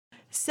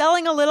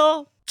Selling a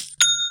little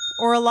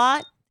or a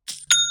lot?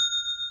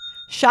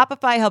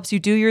 Shopify helps you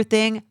do your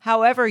thing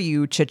however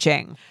you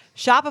cha-ching.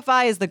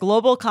 Shopify is the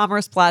global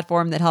commerce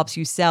platform that helps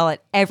you sell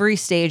at every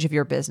stage of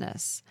your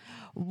business.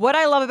 What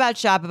I love about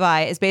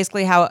Shopify is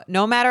basically how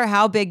no matter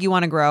how big you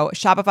want to grow,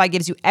 Shopify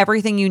gives you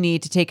everything you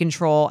need to take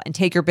control and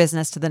take your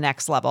business to the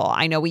next level.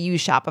 I know we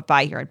use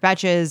Shopify here at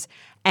Betches,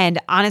 and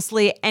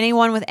honestly,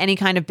 anyone with any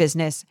kind of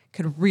business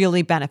could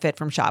really benefit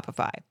from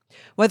Shopify.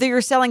 Whether you're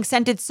selling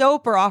scented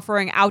soap or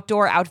offering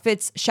outdoor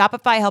outfits,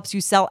 Shopify helps you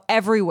sell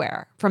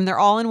everywhere, from their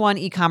all-in-one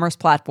e-commerce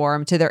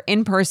platform to their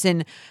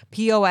in-person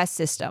POS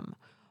system.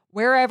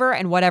 Wherever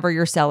and whatever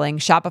you're selling,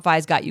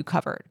 Shopify's got you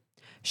covered.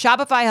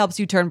 Shopify helps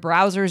you turn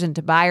browsers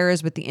into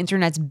buyers with the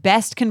internet's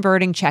best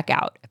converting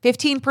checkout,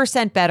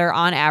 15% better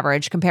on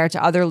average compared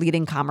to other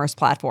leading commerce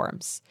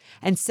platforms.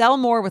 And sell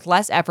more with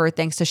less effort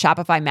thanks to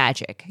Shopify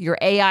Magic, your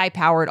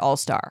AI-powered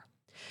all-star.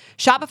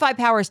 Shopify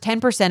powers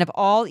 10% of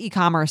all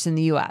e-commerce in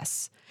the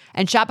U.S.,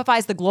 and Shopify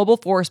is the global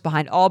force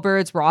behind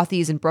Allbirds,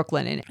 Rothy's, and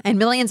Brooklyn, and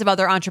millions of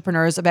other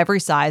entrepreneurs of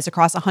every size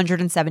across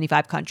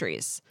 175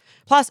 countries.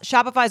 Plus,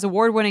 Shopify's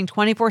award-winning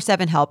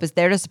 24/7 help is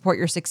there to support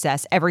your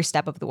success every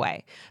step of the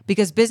way,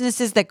 because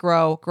businesses that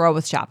grow, grow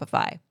with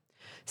Shopify.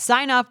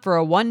 Sign up for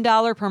a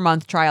 $1 per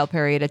month trial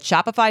period at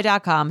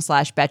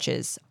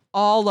shopify.com/betches,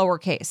 all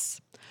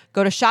lowercase.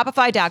 Go to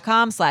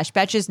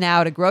shopify.com/betches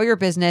now to grow your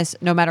business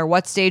no matter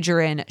what stage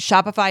you're in.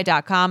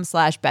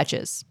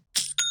 Shopify.com/betches.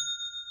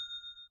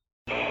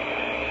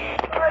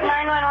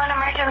 911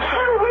 emergency.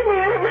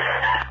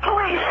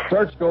 Police.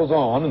 Search goes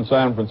on in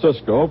San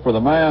Francisco for the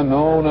man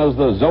known as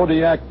the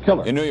Zodiac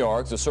Killer. In New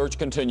York, the search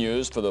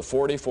continues for the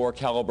 .44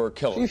 caliber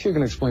killer. See if you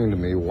can explain to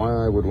me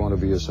why I would want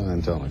to be a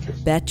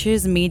Scientologist.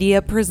 Betches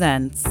Media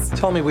presents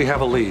Tell me we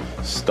have a lead.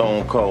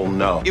 Stone cold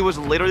no. It was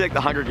literally like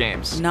the Hunger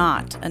Games.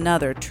 Not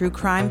Another True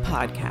Crime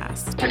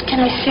Podcast. What can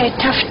I say?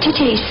 Tough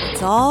titties.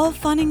 It's all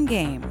fun and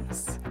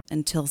games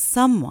until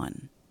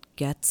someone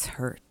gets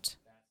hurt.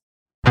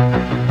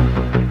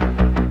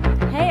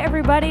 Hey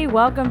everybody,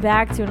 welcome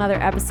back to another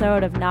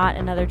episode of Not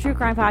Another True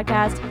Crime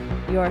Podcast,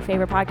 your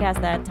favorite podcast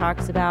that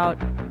talks about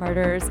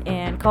murders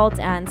and cults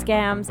and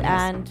scams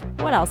and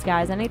what else,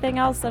 guys? Anything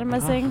else that I'm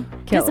missing?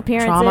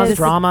 Disappearances.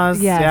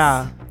 Dramas. Yes.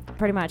 Yeah.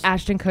 Pretty much.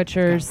 Ashton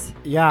Kutcher's.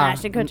 Yeah.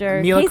 Ashton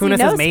Kutcher. Mila Casey, Kunis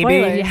no is maybe.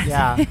 spoilers.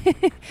 Yeah.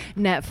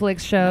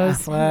 Netflix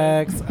shows.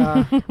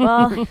 Netflix.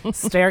 Well,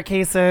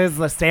 Staircases.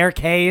 The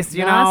staircase.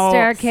 You Not know.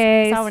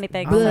 Staircase. so many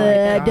things. Oh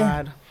my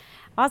God.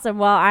 Awesome.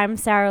 Well, I'm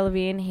Sarah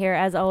Levine here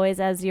as always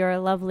as your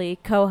lovely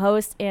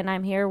co-host, and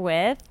I'm here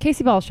with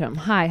Casey Balsham.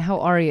 Hi,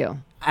 how are you?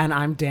 And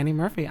I'm Danny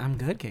Murphy. I'm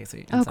good,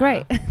 Casey. Oh,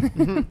 great. Glad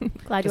you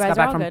Just guys got are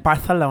back all from good.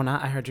 Barcelona.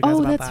 I heard you guys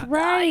about that's that.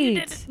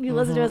 right. You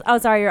listen to us. Oh,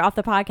 sorry, you're off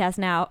the podcast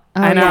now.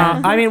 Oh, I know.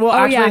 yeah. I mean, well, Oh,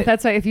 actually, yeah,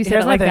 that's right. If you said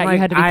here's it my like thing, that, you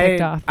had to be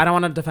kicked off. I don't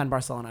want to defend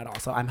Barcelona at all,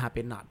 so I'm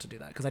happy not to do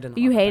that because I didn't.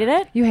 You love hated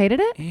it? You hated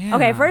it? Yeah.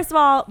 Okay, first of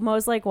all,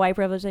 most like white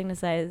privilege thing to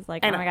say is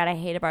like, oh my God, I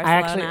hated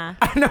Barcelona.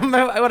 I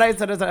know what I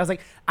said is I was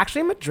like,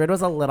 actually, Madrid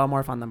was a little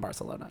more fun than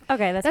Barcelona.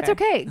 Okay, that's That's fair.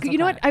 okay. You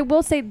know what? I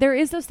will say there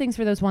is those things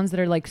for those ones that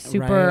are like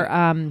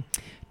super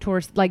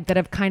tourist, like that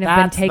have kind of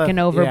That's been taken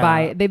the- over yeah.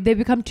 by, they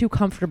become too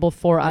comfortable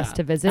for us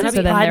to visit. And So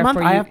so then Pride Month,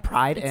 therefore I you, have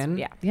pride in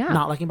yeah.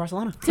 not liking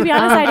Barcelona. To be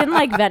honest, I didn't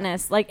like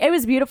Venice. Like, it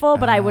was beautiful,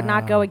 but I would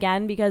not go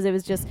again because it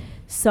was just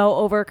so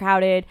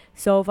overcrowded,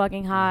 so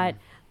fucking hot.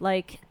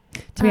 Like,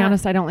 to be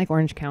honest, I don't like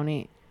Orange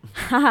County.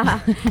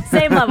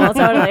 same level,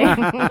 totally.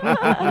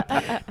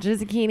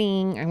 Just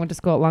kidding. I went to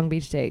school at Long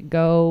Beach State.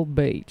 Go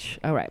beach.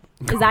 All right.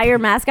 Is that your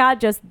mascot?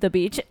 Just the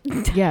beach?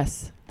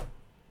 Yes.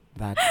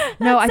 That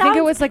No, I think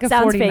it was like a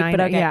sounds fake, 49. but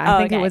okay. Yeah, I Oh,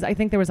 think it okay. was. I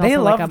think there was they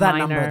also love like a that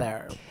minor. number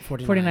there.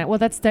 49. Well,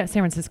 that's San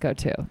Francisco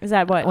too. Is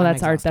that what? Well, I'm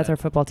that's our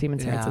football team in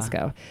San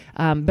Francisco.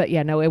 But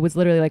yeah, no, it was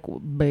literally like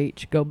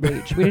beach, go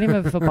beach. We didn't even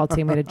have a football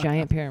team. We had a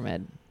giant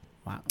pyramid.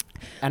 Wow.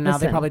 And now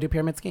Listen. they probably do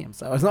pyramid schemes.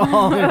 So it's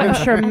all. I'm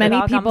sure many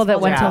all people comes that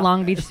full went to circle.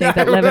 Long Beach State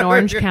that live in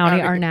Orange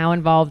County are now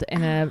involved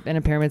in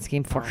a pyramid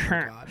scheme for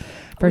sure.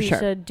 For we sure.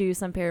 should do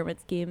some pyramid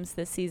schemes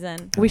this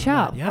season. We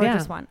shall. Yeah. Or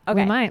just one. We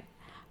Okay. might.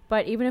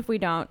 But even if we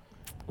don't,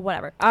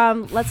 whatever.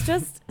 Let's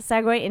just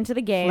segue into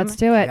the game. Let's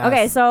do it. Yes.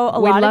 Okay, so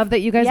We love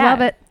that you guys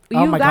love it.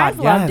 Oh You my guys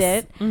God, loved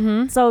yes. it.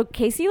 Mm-hmm. So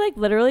Casey like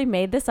literally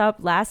made this up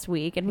last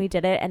week and we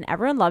did it and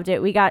everyone loved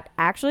it. We got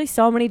actually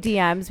so many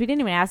DMs. We didn't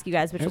even ask you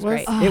guys, which was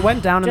great. It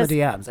went down Just- in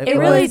the DMs. it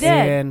really was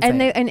did.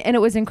 insane. And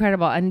it was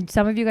incredible. And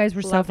some of you guys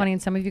were so Loved funny, it.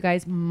 and some of you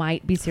guys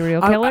might be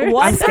serial I'm killers.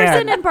 One I'm scared.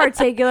 person in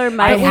particular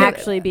might I-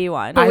 actually be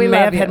one. I we may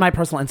love have you. hid my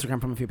personal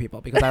Instagram from a few people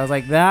because I was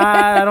like,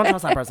 I don't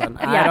trust that person.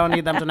 I don't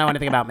need them to know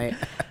anything about me.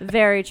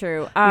 Very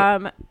true.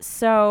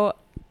 So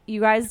you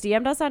guys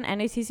DM'd us on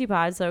NATC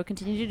Pod, so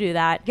continue to do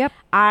that. Yep.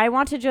 I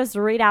want to just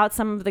read out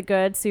some of the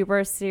good this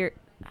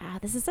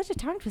is such a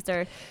tongue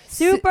twister.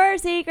 Super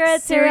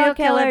secret serial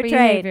killer trait.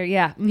 behavior.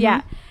 Yeah. Mhm.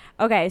 Yeah.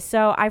 Okay,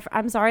 so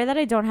I'm sorry that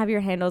I don't have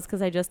your handles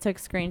because I just took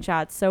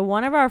screenshots. So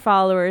one of our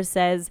followers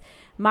says,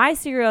 my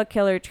serial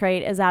killer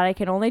trait is that I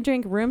can only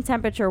drink room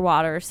temperature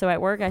water. So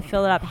at work, I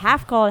fill it up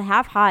half cold,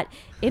 half hot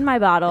in my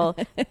bottle.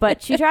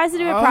 But she tries to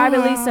do it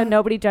privately so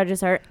nobody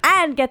judges her.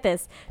 And get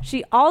this,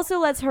 she also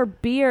lets her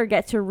beer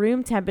get to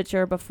room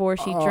temperature before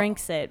she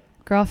drinks it.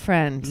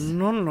 Girlfriend.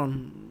 No.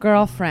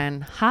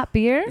 Girlfriend. Hot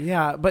beer?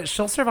 Yeah, but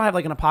she'll survive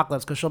like an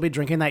apocalypse because she'll be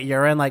drinking that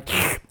urine like,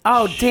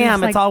 oh,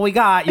 damn, like, it's all we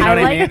got. You know what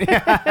I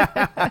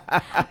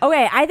mean?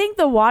 Okay, I think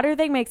the water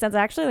thing makes sense.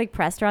 I actually like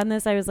pressed her on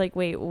this. I was like,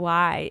 wait,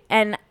 why?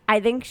 And I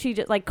think she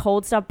just like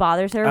cold stuff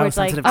bothers her, which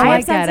like I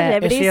have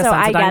sensitivity, Is she a so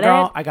I get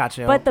girl? it. I got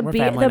you. But the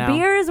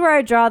beer is where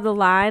I draw the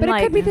line. But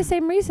like, it could be the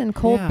same reason.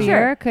 Cold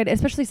beer Sure. could,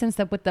 especially since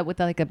with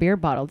like a beer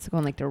bottle, it's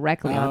going like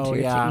directly onto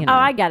your teeth. You know? Oh,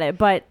 I get it.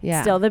 But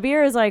still, the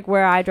beer is like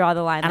where I draw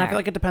the line. And there. I feel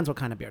like it depends what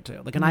kind of beer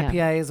too. Like an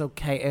IPA is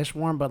okay-ish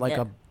warm, but like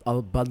a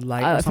Bud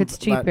Light. Oh, or if it's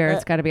cheap but, beer,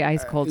 it's got to be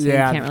ice cold, so you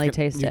can't really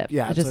taste it.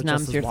 Yeah, it just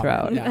numbs your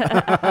throat.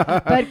 Yeah.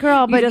 But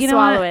girl, You just you know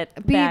swallow what?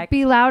 it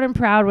Be loud and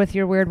proud with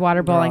your weird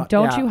water bowling.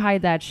 Don't you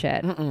hide that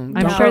shit.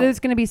 I'm sure there's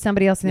going to be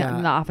somebody else in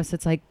the office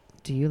that's like,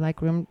 do you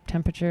like room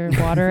temperature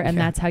water? And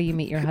that's how you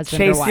meet your husband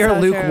Chase or wife. your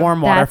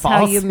lukewarm waterfalls.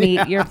 That's how you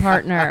meet your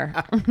partner.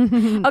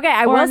 Okay,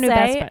 I Or will a new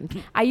best say,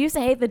 friend. I used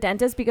to hate the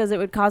dentist because it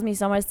would cause me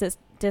so much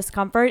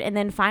discomfort. And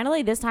then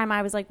finally, this time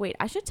I was like, wait,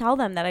 I should tell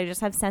them that I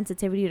just have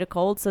sensitivity to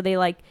cold. So they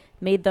like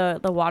made the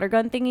water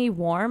gun thingy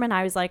warm. And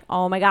I was like,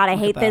 oh my God, I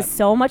hate this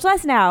so much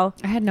less now.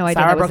 I had no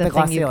idea Sarah that was broke a the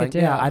glass thing you could ceiling. do.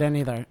 Yeah, I didn't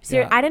either.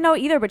 I didn't know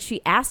either, but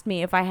she asked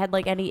me if I had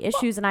like any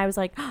issues. And I was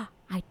like, oh,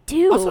 I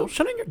do. Also,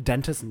 shouldn't your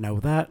dentist know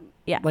that?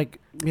 Yeah. Like,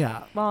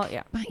 yeah. Well,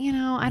 yeah. But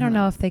I don't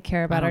know if they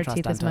care about don't our trust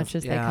teeth as much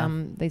dentists.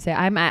 as they say.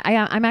 I'm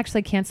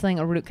actually canceling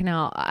a root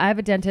canal. I have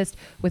a dentist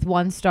with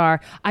 1 star.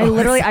 I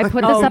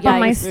put this up on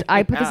my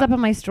I put this up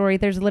on my story.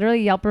 There's literally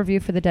a Yelp review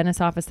for the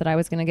dentist office that I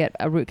was going to get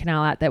a root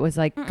canal at that was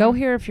like, go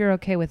here if you're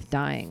okay with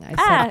dying.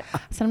 I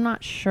said I'm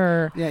not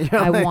sure. Yeah,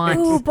 I like,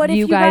 want but if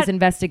you you guys got-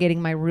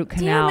 investigating my root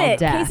canal Damn it,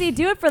 death. Casey,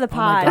 do it for the Oh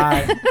my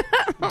pod. God.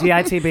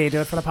 DITB,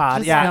 do it for the pod.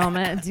 Just Yeah. film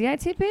it.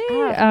 DITB.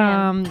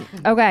 man.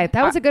 Okay,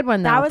 that was a good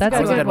one though. That was That's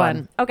good. a good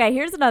one. Okay,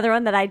 here's another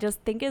one that I just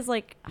think is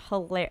like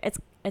hilarious.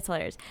 It's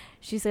hilarious.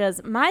 She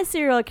says, my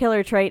serial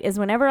killer trait is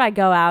whenever I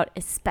go out,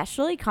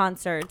 especially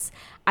concerts,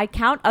 I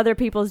count other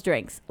people's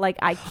drinks. Like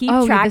I keep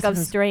track of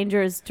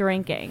strangers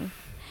drinking.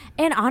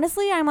 And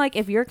honestly, I'm like,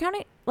 if you're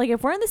counting, like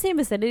if we're in the same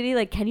vicinity,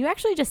 like can you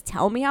actually just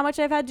tell me how much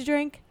I've had to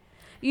drink?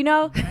 You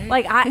know,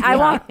 like I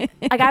want,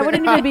 like I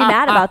wouldn't even be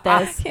mad about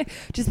this.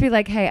 Just be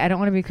like, hey, I don't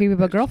want to be creepy,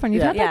 but girlfriend,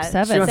 you've had like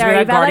 7. She wants to be Sarah, that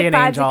you've had like guardian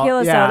 5 angel.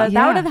 tequila Yeah. sodas.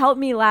 Yeah. That would have helped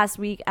me last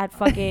week at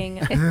fucking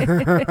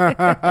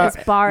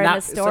this bar in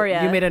Astoria.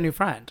 So you made a new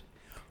friend.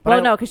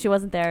 Well, no, because she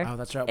wasn't there. Oh,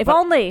 that's right. If But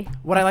only.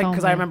 What I If like,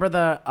 because I only. remember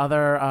the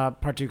other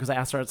part too, because I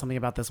asked her something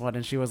about this one,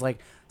 and she was like,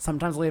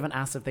 sometimes they'll even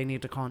ask if they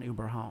need to call an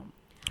Uber home.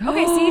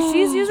 Okay, see,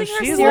 she's using So her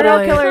she's serial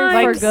literally, killer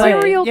like, for good.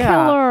 serial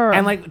killer.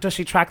 And like, does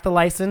she track the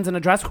license and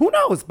address? Who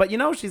knows? But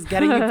she's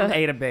getting you from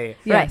A to B.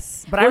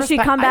 Yes. But I Will she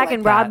respect- come I back like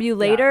and rob that. you Yeah.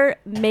 later?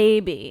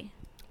 Maybe.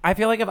 I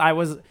feel like if I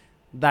was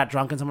that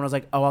drunk and someone was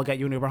like, "Oh, I'll get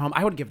you an Uber home,"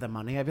 I would give them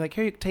money. I'd be like,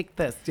 "Here, you take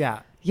this." Yeah.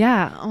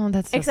 Yeah. Oh,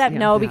 that's just, Except yeah.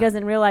 no, because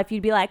in real life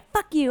you'd be like,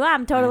 "Fuck you,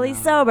 I'm totally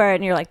sober,"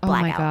 and you're like, Oh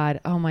my blackout. god!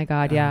 Oh my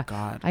god! Oh, Yeah.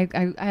 God.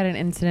 I had an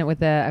incident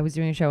with I was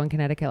doing a show in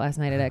Connecticut last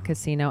night at a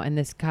casino, and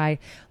this guy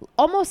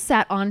almost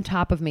sat on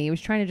top of me. He was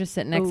trying to just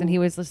sit next, and he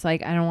was just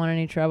like, "I don't want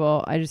any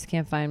trouble. I just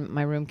can't find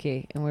my room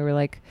key." And we were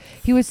like,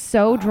 he was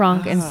so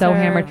drunk and so Sure.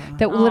 hammered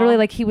that literally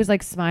like he was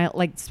like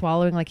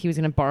swallowing like he was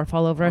gonna barf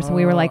all over us, and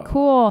we were like,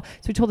 "Cool."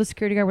 So we told the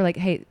security guard, we're like,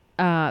 "Hey."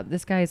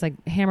 This guy is like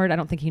hammered. I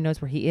don't think he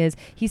knows where he is.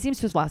 He seems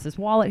to have lost his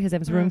wallet. He has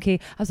his room key.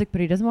 I was like, but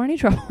he doesn't want any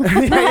trouble. But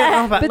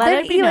Let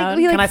then it be known.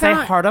 Can I say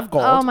heart of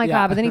gold? Oh my Yeah.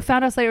 god! But then he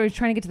found us later. He was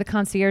trying to get to the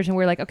concierge, and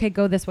we were like, "Okay,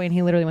 go this way." And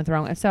he literally went the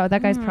wrong way. So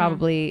that guy's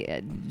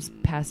probably just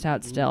passed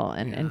out still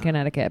in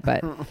Connecticut,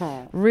 but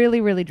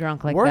really, really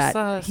drunk like Worse,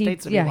 that.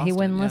 states to be He lost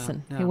wouldn't in, yeah,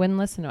 listen. yeah. He wouldn't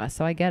listen to us.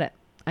 So I get it.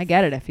 I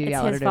get it if you It's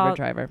yell at his an Uber fault.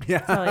 driver.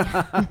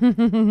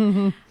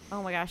 Totally.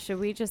 Oh my gosh, should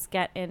we just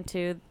get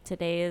into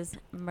today's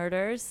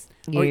murders?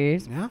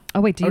 Years. Yeah.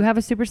 Oh wait, do you have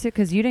a super serial?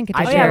 Because you didn't get to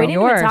I Oh do. share yeah, we didn't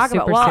your even talk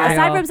about. super Well, serial.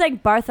 aside from saying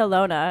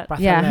Barcelona,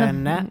 Yeah.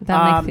 Barcelona.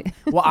 That makes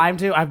Well,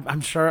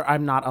 I'm sure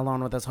I'm not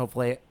alone with this.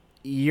 Hopefully,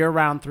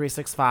 year-round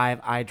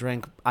 365, I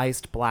drink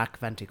iced black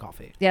venti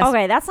coffee. Yes.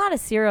 okay, that's not a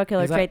serial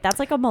killer Is that- trait. That's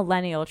like a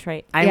millennial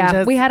trait. We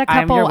had a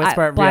couple I'm your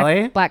whisperer,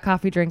 really? black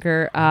coffee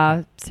drinker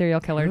serial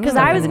killer. Because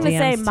I was going to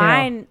say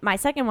DMs too. my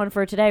second one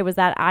for today was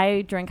that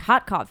I drink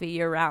hot coffee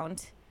year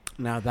round.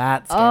 Now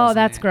that. Oh,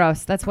 that's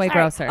gross. That's way Sorry.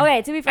 grosser.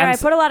 Okay, to be fair, And I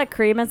put a lot of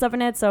cream and stuff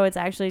in it, so it's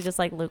actually just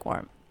like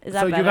lukewarm. Is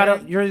that So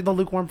better? you're the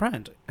lukewarm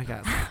friend, I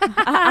guess.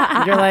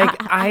 You're like,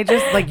 I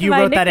just like you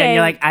My wrote that in.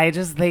 You're nickname. like, I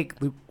just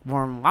like lukewarm.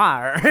 warm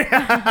water.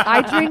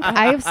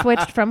 I have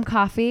switched from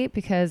coffee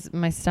because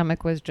my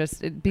stomach was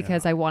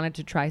because I wanted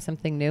to try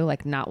something new,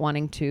 like not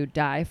wanting to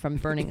die from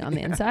burning on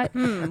the inside.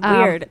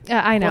 Weird.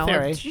 I know. Cool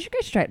theory. You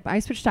guys try it. I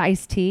switched to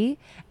iced tea,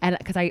 and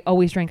because I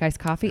always drink iced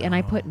coffee, and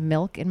I put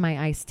milk in my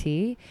iced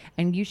tea,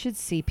 and you should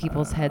see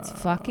people's heads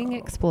fucking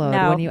explode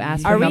when you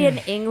ask for Are milk. we in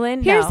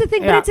England? Here's the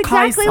thing, but it's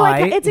exactly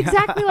like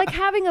Pie like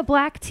having a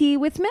black tea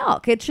with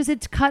milk. It's just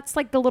it cuts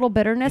like the little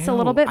bitterness a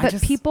little bit,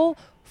 but people.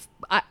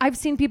 I've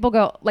seen people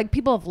go, like,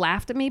 people have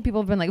laughed at me.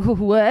 People have been like,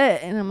 what?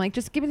 And I'm like,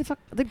 just give me the fuck.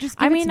 Like, just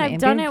give it to me. I've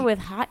done it with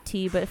hot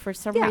tea, but for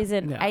some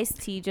reason,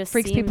 iced tea just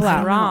freaks seems people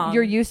out. wrong.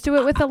 You're used to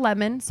it with a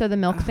lemon, so the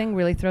milk thing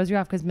really throws you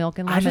off because milk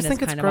and lemon I just think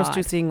is it's kind gross of to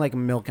odd. seeing like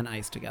milk and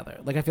ice together.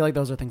 Like I feel like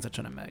those are things that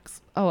shouldn't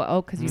mix.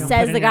 Oh, because you don't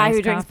Says put it the in guy iced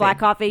who drinks coffee. black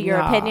coffee. Your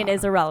opinion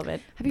is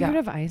irrelevant. Have you heard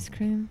of ice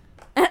cream?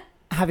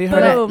 Have you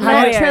heard Boom, of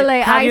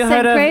lawyer. have you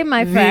heard of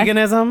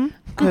veganism?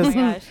 Oh my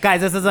gosh.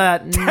 Guys, this is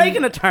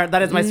taking a turn.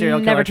 That is my serial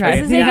killer Never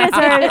tried trait. This is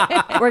taking a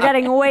turn. We're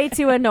getting way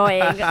too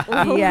annoying.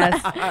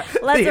 Yes.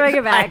 Let's bring it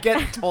I back.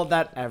 get told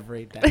that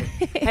every day.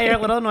 Hey, you're a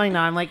little annoying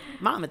now. I'm like,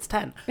 Mom, it's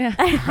 10.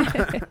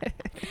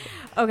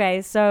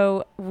 Okay,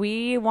 so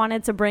we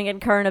wanted to bring in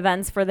current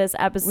events for this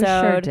episode. We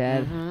sure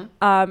did.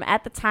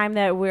 At the time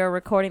that we're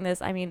recording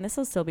this, I mean, this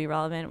will still be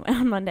relevant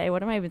on Monday.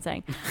 What am I even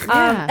saying?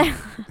 Yeah.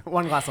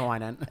 One glass of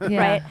wine in.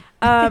 Yeah.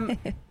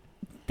 Right.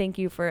 Thank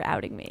you for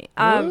outing me.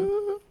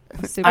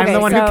 Super I'm the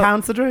one who so-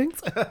 counts the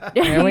drinks.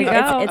 There we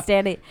go. It's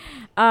Danny.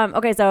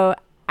 Okay, so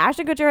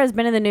Ashton Kutcher has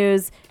been in the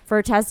news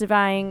for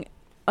testifying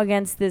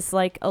against this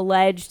like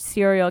alleged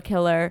serial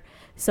killer.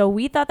 So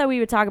we thought that we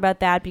would talk about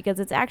that because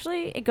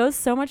it goes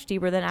so much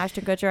deeper than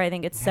Ashton Kutcher. I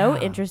think it's so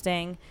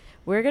interesting.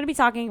 We're going to be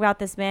talking about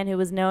this man who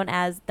was known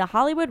as the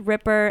Hollywood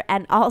Ripper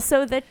and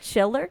also the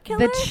Chiller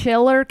Killer. The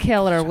Chiller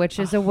Killer, which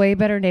is a way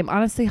better name.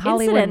 Honestly,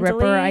 Hollywood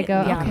Ripper, I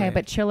go, yeah. okay,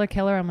 but Chiller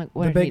Killer, I'm like,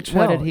 what The did Big he do?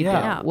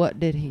 Chill, What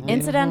did he do?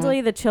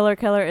 Incidentally, the Chiller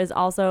Killer is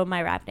also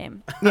my rap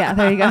name. Yeah,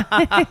 there you go.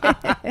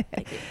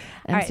 right.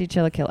 MC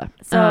Chiller Killer.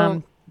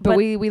 So, but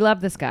we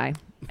love this guy.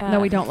 No,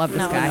 we don't love this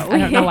no, guy. no. I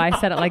don't know why I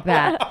said it like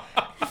that.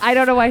 I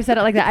don't know why I said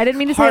it like that. I didn't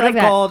mean to say Heart it like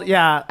of that. gold,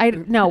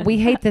 yeah. No, we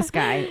hate this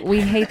guy.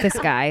 We hate this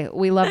guy.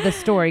 We love this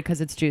story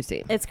because it's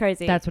juicy. It's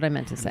crazy. That's what I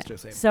meant to say.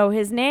 So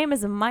his name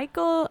is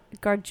Michael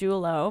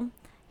Gargiulo.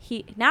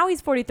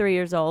 He's 43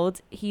 years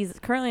old. He's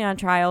currently on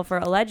trial for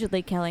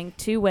allegedly killing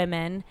 2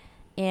 women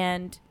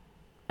and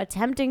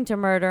attempting to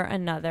murder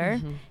another.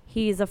 Mm-hmm.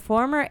 He's a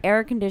former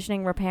air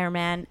conditioning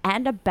repairman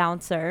and a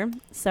bouncer.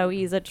 So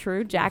he's a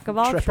true jack of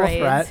all Triple trades.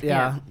 threat,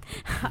 yeah.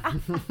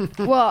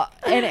 Well,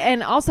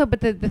 and also,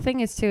 but the thing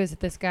is too is that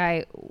this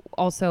guy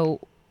also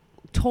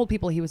told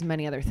people he was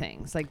many other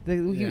things. Like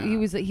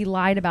he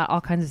lied about all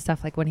kinds of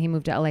stuff. Like when he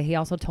moved to LA, he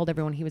also told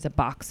everyone he was a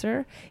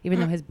boxer, even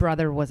though his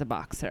brother was a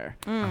boxer.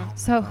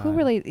 So who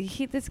really?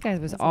 This guy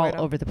was all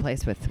over the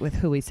place with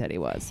who he said he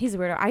was. He's a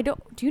weirdo.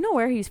 Do you know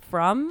where he's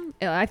from?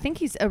 I think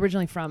he's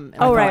originally from.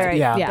 Oh, right.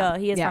 Yeah. Duh,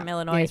 he is from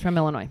Illinois. Yeah, he's from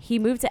Illinois. He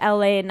moved to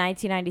LA in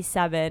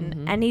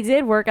 1997, and he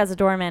did work as a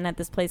doorman at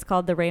this place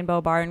called the Rainbow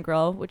Bar and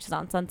Grill, which is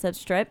on Sunset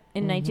Strip,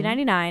 in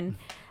 1999.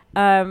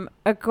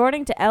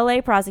 According to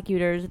LA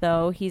prosecutors,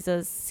 though, he's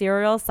a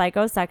serial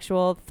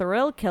psychosexual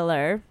thrill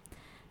killer.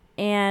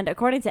 And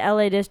according to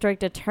LA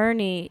District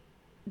Attorney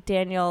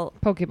Daniel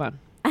Pokemon.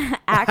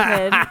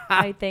 Ackman,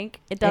 I think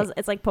it's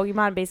like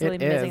Pokemon basically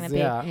missing the P.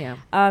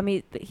 Yeah.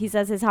 He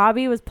says his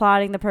hobby was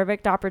plotting the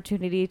perfect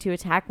opportunity to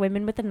attack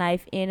women with a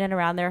knife in and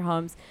around their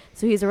homes.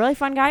 So he's a really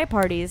fun guy at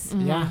parties.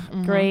 Yeah.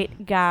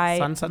 Great guy.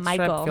 Sunset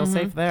Michael. Strip, feel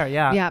safe there,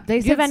 yeah. Yeah. Do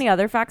you have any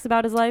other facts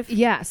about his life?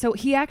 Yeah. So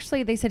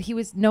they said he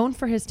was known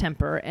for his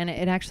temper, and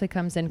it actually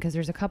comes in because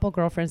there's a couple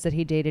girlfriends that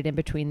he dated in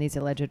between these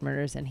alleged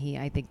murders, and he,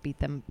 I think, beat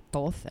them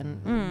both,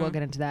 and we'll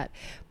get into that.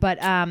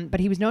 But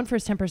he was known for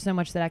his temper so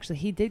much that actually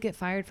he did get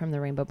fired from the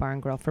Rainbow Bar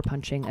and Grill for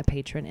punching a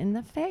patron in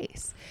the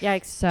face.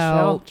 Yikes.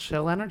 So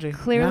chill energy.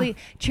 Clearly,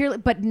 cheer,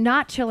 but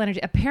not chill energy.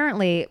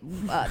 Apparently,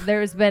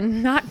 there's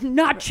been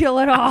not chill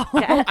at all.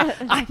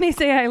 I may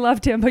say I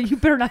loved him, but you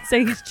better not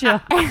say he's chill.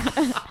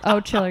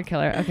 Oh, Chiller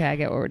Killer. Okay, I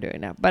get what we're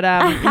doing now. But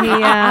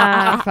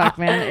fuck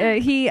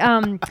man, he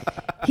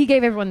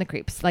gave everyone the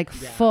creeps, like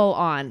full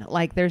on.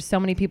 Like there's so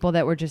many people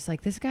that were just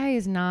like, this guy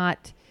is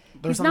not.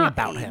 There's something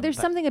about him. There's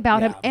something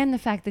about him, and the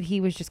fact that he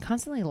was just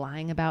constantly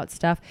lying about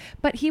stuff.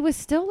 But he was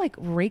still like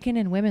raking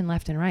in women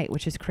left and right,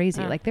 which is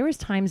crazy. Like there was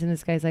times in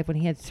this guy's life when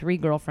he had 3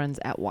 girlfriends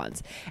at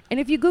once. And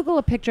if you Google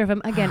a picture of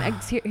him, again,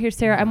 here's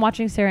Sarah. I'm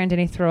watching Sarah and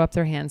Denny throw up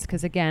their hands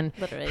because again,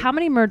 literally, how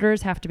many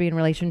murderers have to be in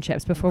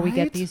relationships before we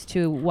get these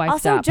 2 wifed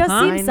also, up? just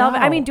seems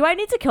selfish. I mean, do I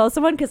need to kill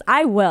someone? Because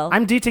I will.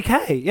 I'm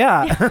DTK,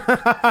 yeah.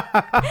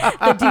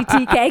 The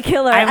DTK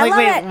killer. I'm like, I love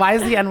wait, it. why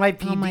is the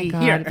NYPD Oh my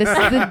God. here? This is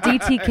the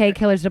DTK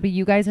killers. It'll be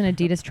you guys in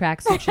Adidas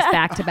tracksuits just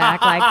back to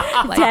back,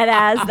 like dead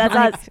ass. That's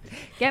us.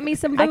 Get me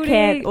some booty. I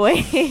can't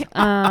wait.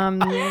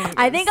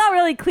 I think I'll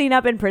really clean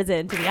up in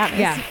prison, to be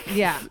honest.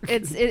 Yeah.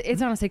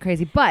 It's honestly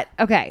crazy. But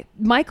okay,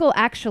 Michael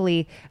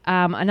actually,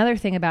 another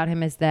thing about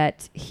him is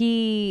that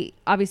he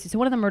obviously, so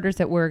one of the murders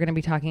that we're going to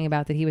be talking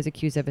about that he was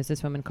accused of is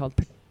this woman called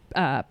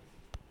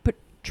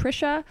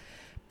Trisha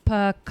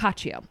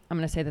Pacaccio. I'm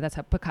going to say that's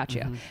how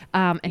Pacaccio.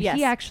 And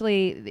he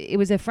actually, it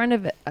was a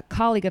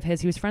colleague of his.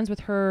 He was friends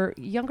with her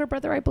younger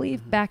brother, I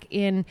believe, back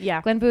in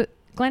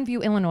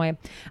Glenview, Illinois.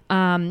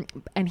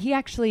 And he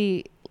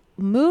actually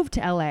moved to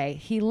LA.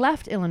 He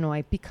left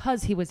Illinois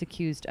because he was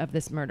accused of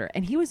this murder.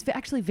 And he was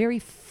actually very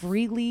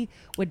freely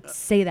would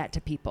say that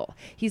to people.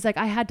 He's like,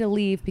 I had to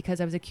leave because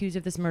I was accused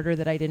of this murder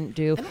that I didn't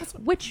do,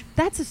 which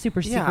that's a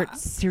super secret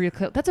serial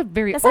killer. That's a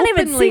very not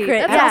even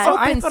secret. That's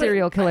open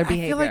serial killer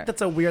behavior. I feel like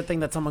that's a weird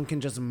thing that someone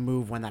can just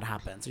move when that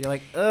happens. You're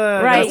like,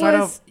 right.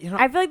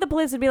 I feel like the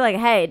police would be like,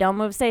 hey, don't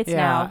move states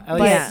now.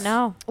 But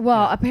no.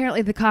 Well,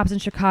 apparently the cops in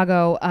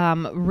Chicago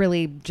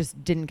really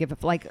just didn't give a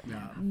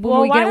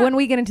when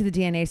we get into the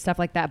DNA stuff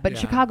like that, but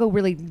Chicago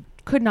really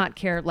could not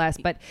care less.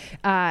 But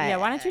why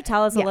don't you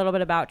tell us a little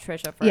bit about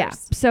Trisha first? Yeah.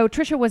 So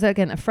Trisha was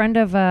again a friend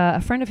of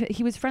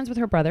he was friends with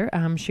her brother.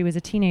 She was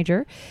a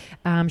teenager.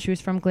 She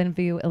was from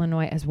Glenview,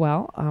 Illinois as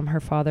well.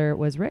 Her father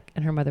was Rick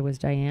and her mother was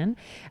Diane.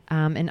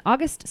 In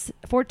August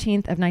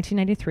 14th of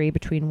 1993,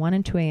 between 1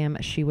 and 2 a.m.,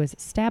 she was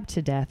stabbed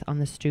to death on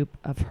the stoop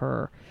of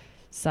her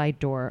side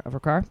door of her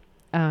car.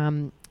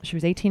 She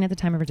was 18 at the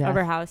time of her death. Of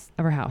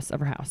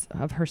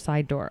her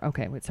side door.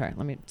 Okay, wait, sorry.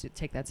 Let me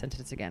take that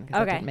sentence again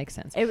because that didn't make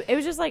sense. It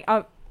was just like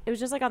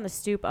on the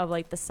stoop of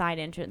like the side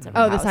entrance of her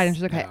house. The side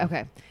entrance. Okay,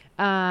 okay.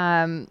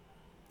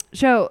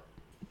 So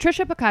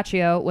Trisha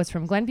Pacaccio was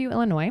from Glenview,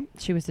 Illinois.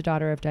 She was the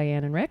daughter of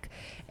Diane and Rick.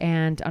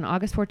 And on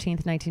August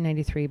 14th,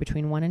 1993,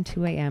 between 1 and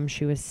 2 a.m.,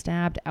 she was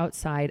stabbed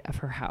outside of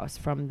her house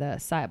from the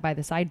side by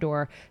the side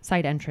door,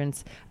 side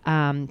entrance.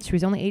 She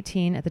was only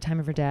 18 at the time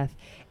of her death.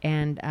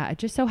 And it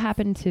just so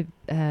happened to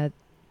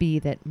be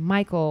that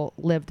Michael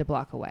lived a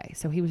block away.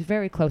 So he was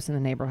very close in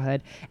the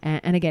neighborhood.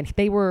 And again,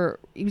 he was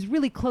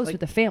really close with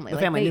the family. The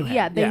family knew him.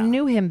 Yeah, they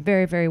knew him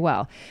very, very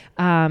well.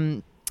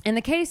 And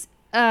the case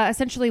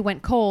essentially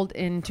went cold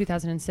in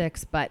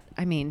 2006, but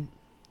I mean,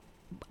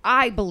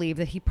 I believe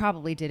that he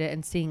probably did it,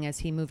 and seeing as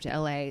he moved to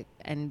LA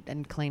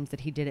and claims that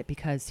he did it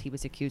because he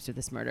was accused of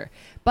this murder.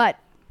 But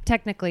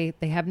technically,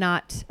 they have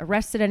not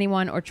arrested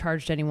anyone or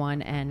charged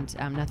anyone, and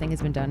nothing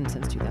has been done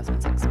since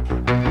 2006.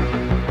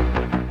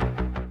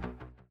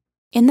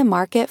 In the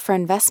market for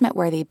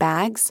investment-worthy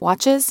bags,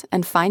 watches,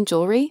 and fine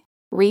jewelry,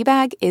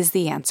 Rebag is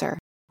the answer.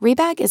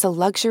 Rebag is a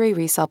luxury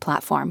resale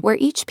platform where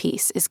each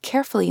piece is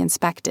carefully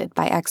inspected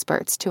by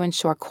experts to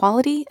ensure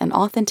quality and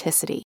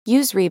authenticity.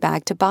 Use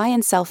Rebag to buy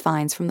and sell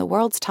finds from the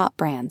world's top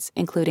brands,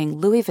 including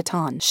Louis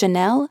Vuitton,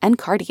 Chanel, and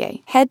Cartier.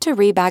 Head to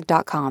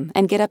Rebag.com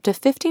and get up to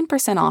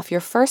 15% off your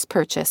first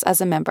purchase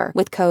as a member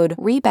with code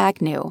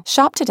REBAGNEW.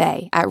 Shop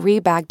today at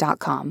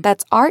Rebag.com.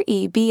 That's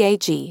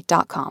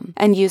REBAG.com.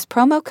 And use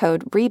promo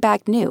code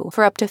REBAGNEW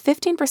for up to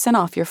 15%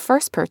 off your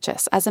first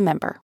purchase as a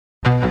member.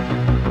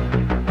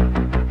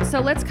 So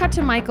let's cut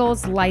to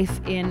Michael's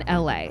life in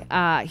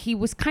LA. He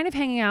was kind of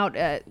hanging out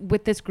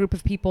with this group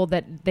of people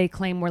that they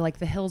claim were like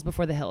the hills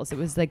before the hills. It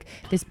was like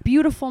this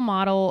beautiful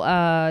model,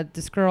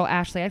 this girl,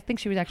 Ashley. I think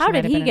she was actually... How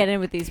did he get in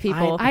with these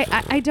people?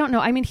 I don't know.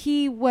 I mean,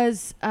 he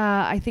was,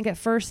 I think at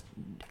first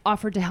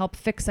offered to help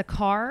fix a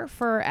car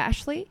for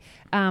Ashley.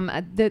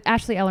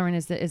 Ashley Ellerin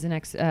is the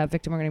next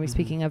victim we're going to be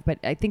speaking of. But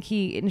I think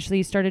he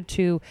initially started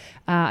to...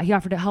 he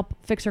offered to help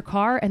fix her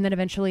car, and then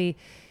eventually...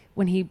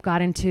 when he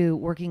got into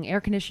working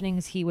air conditioning,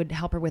 he would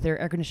help her with her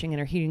air conditioning and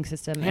her heating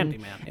system.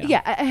 Handyman.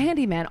 A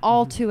handyman.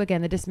 All to,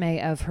 again, the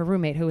dismay of her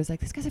roommate, who was like,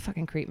 this guy's a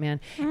fucking creep,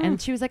 man.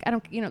 And she was like,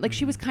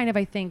 she was kind of,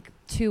 I think,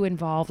 too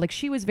involved. Like,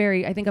 she was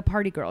very, I think, a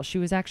party girl. She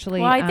was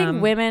actually... Well, I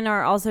think women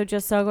are also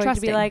just so going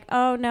trusting. to be like,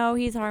 oh, no,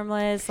 he's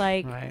harmless.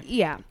 Like,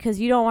 yeah. Because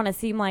you don't want to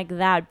seem like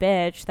that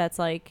bitch that's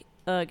like,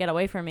 get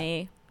away from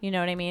me. You know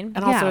what I mean?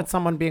 And also it's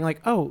someone being like,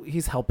 oh,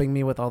 he's helping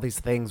me with all these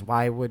things.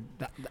 Why would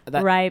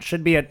that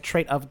should be a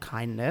trait of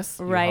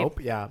kindness, you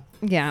hope? Yeah.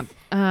 Yeah.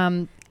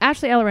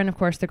 Ashley Ellerin, of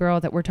course, the girl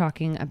that we're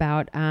talking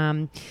about,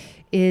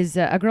 is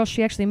a girl.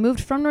 She actually moved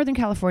from Northern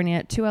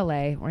California to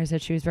LA, where I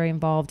said she was very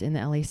involved in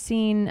the LA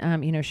scene.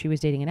 She was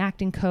dating an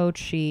acting coach.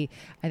 She,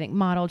 I think,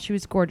 modeled. She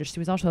was gorgeous. She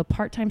was also a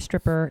part-time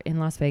stripper in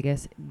Las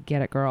Vegas.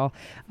 Get it, girl.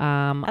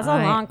 That's a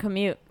long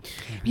commute.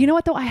 You know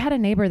what, though? I had a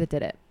neighbor that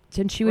did it.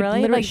 And she would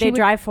literally, like, they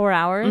drive 4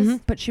 hours,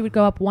 but she would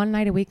go up one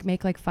night a week,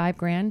 make like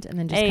 $5,000, and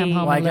then just come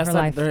home and live her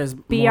life. There is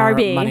more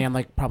money and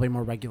like probably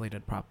more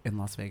regulated in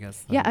Las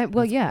Vegas.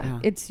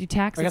 It's you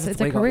tax. It's a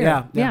legal.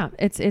 career. Yeah,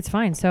 it's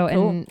fine. So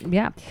cool.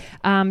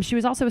 She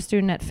was also a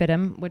student at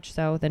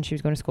FIDM, then she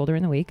was going to school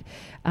during the week,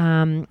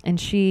 and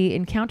she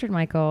encountered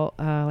Michael,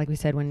 like we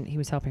said, when he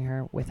was helping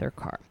her with her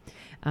car.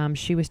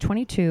 She was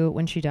 22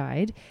 when she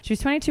died.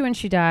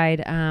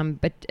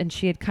 And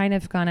she had kind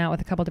of gone out with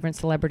a couple different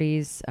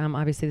celebrities.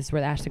 Obviously, this is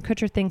where the Ashton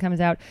Kutcher thing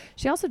comes out.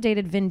 She also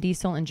dated Vin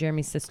Diesel and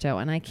Jeremy Sisto,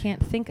 and I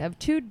can't think of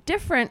two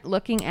different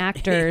looking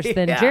actors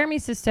than Jeremy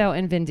Sisto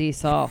and Vin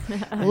Diesel.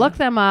 Look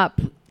them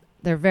up.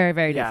 They're very,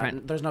 very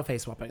different. There's no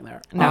face swapping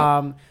there.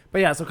 No.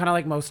 But yeah, so kind of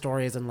like most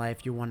stories in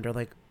life, you wonder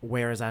like,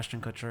 where is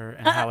Ashton Kutcher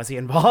and how is he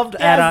involved?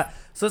 Yes. And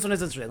so this one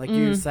is interesting. Like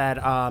you said,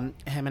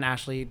 him and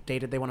Ashley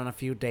dated. They went on a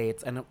few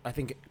dates, and I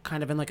think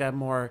kind of in like a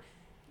more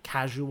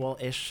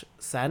casual-ish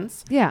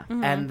sense. Yeah.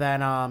 And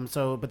then,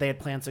 but they had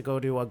plans to go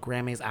to a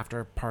Grammys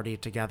after party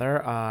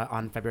together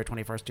on February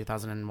 21st,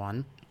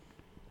 2001.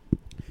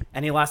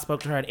 And he last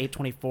spoke to her at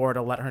 8:24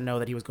 to let her know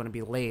that he was going to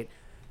be late.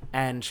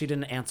 And she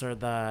didn't answer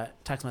the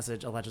text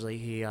message, allegedly,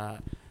 he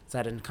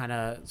said, and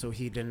so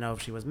he didn't know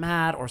if she was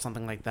mad or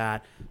something like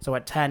that. So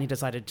at 10, he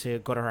decided to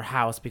go to her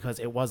house because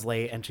it was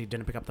late and she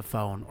didn't pick up the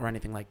phone or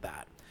anything like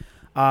that.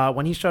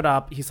 When he showed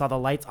up, he saw the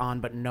lights on,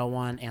 but no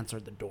one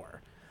answered the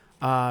door.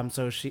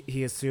 So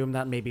he assumed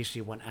that maybe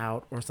she went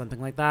out or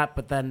something like that.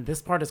 But then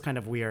this part is kind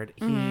of weird.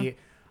 He,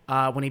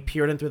 when he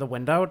peered in through the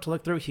window to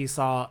look through, he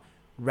saw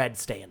red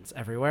stains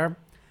everywhere.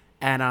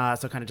 And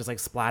so kind of just like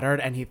splattered.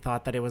 And he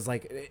thought that it was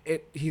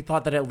like, he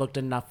thought that it looked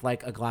enough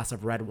like a glass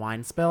of red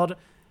wine spilled.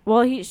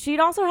 Well,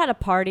 she'd also had a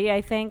party,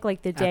 I think,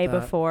 like the day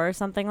before or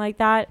something like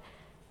that.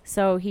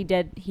 So he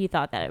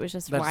thought that it was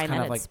just wine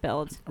that had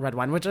spilled. Red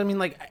wine, which I mean,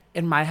 like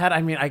in my head,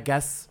 I mean, I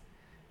guess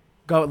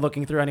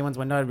looking through anyone's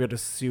window, I would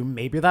assume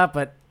maybe that,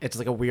 but it's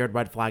like a weird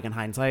red flag in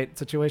hindsight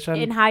situation.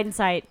 In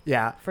hindsight.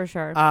 Yeah. For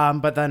sure.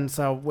 But then,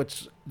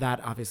 which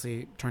that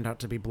obviously turned out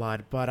to be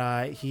blood,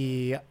 but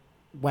he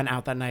went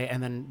out that night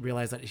and then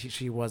realized that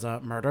she was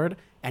murdered,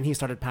 and he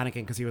started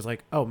panicking because he was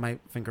like, oh, my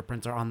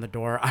fingerprints are on the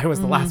door. I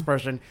was the last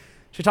person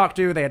she talked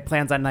to. They had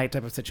plans that night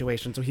type of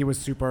situation. So he was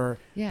super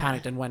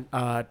panicked and went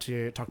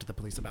to talk to the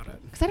police about it.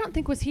 Because I don't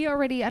think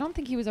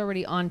he was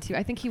already on to.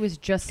 I think he was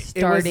just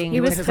starting. He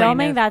was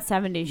filming that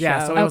 70s show.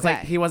 Yeah, so it was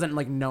like he wasn't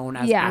like known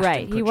as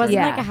right. He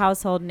wasn't like a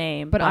household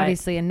name. But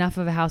obviously enough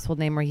of a household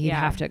name where he'd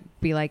have to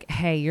be like,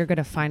 hey, you're going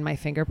to find my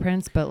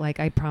fingerprints. But like,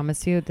 I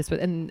promise you this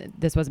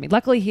wasn't me.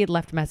 Luckily, he had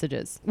left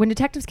messages. When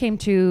detectives came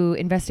to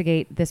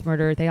investigate this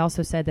murder, they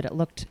also said that it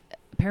looked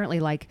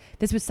apparently like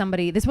this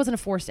wasn't a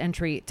forced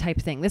entry type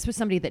thing. This was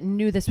somebody that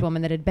knew this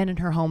woman, that had been in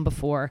her home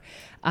before,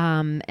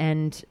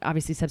 and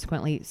obviously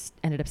subsequently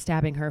ended up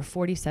stabbing her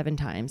 47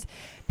 times.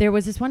 There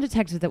was this one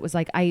detective that was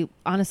like, I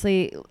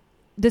honestly,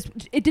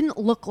 it didn't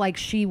look like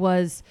she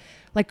was,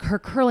 like her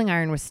curling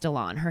iron was still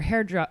on, her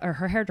hair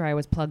dryer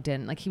was plugged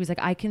in. Like he was like,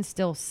 I can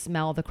still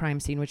smell the crime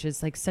scene, which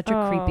is like such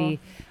a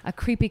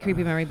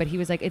creepy memory. But he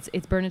was like, it's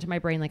burned into my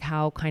brain, like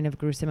how kind of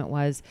gruesome it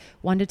was.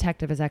 One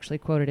detective is actually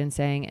quoted in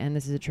saying, and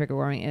this is a trigger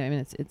warning, I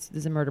mean, this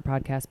is a murder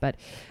podcast, but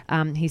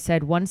he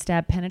said one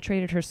stab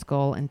penetrated her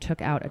skull and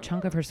took out a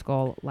chunk of her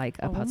skull like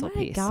a puzzle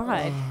piece. Oh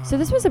my God. So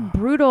this was a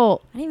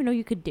brutal. I didn't even know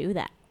you could do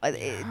that.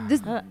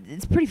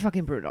 It's pretty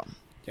fucking brutal.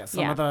 Yeah,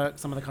 some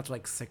of the cuts are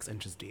like 6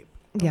 inches deep.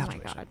 Yeah. Oh my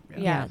God.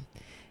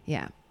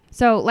 Yeah.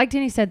 So, like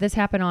Danny said, this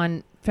happened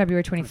on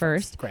February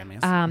 21st.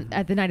 Grammys.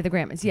 At the night of the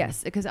Grammys.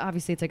 Yes, because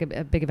obviously it's like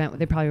a big event.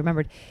 They probably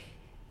remembered.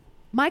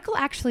 Michael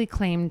actually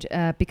claimed,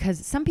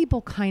 because some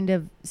people kind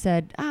of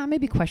said,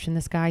 maybe question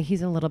this guy.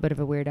 He's a little bit of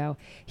a weirdo.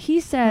 He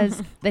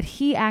says that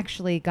he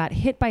actually got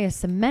hit by a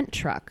cement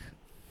truck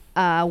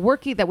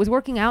that was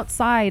working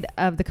outside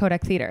of the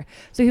Kodak Theater.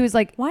 So he was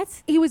like,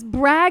 what? He was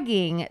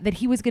bragging that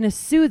he was going to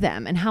sue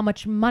them and how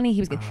much money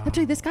he was getting.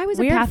 Actually, this guy was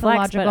weird a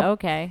pathological. Flex, but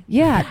okay.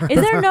 Yeah. Is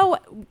there no?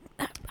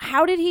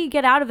 How did he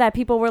get out of that?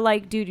 People were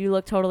like, dude, you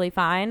look totally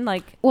fine.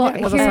 Like, well,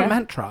 it was a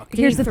cement truck.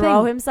 Did he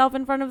throw himself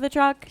in front of the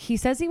truck? He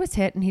says he was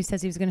hit, and he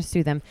says he was going to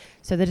sue them.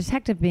 So the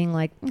detective, being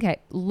like, okay,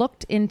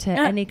 looked into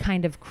any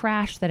kind of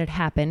crash that had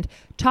happened,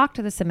 talked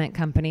to the cement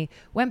company,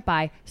 went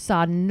by,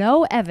 saw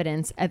no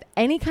evidence of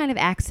any kind of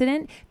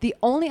accident. The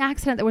only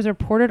accident that was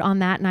reported on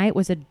that night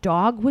was a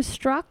dog was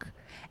struck,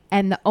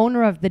 and the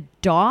owner of the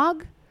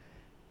dog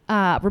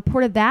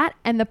reported that,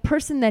 and the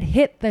person that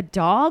hit the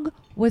dog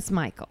was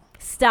Michael.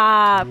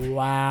 Stop.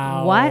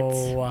 Wow.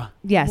 What?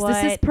 Yes,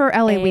 this is per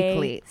LA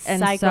Weekly. And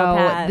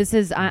psychopath. so this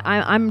is,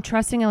 I'm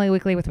trusting LA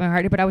Weekly with my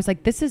heart, but I was like,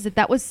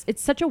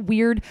 it's such a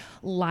weird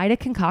lie to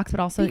concoct, but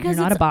also because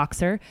you're not a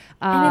boxer.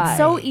 And it's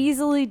so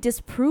easily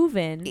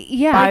disproven.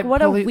 Yeah. Like,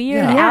 what a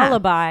weird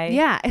alibi.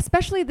 Yeah.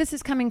 Especially this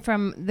is coming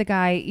from the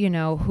guy,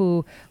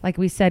 who, like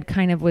we said,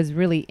 kind of was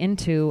really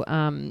into,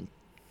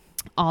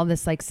 all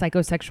this like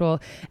psychosexual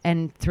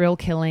and thrill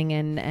killing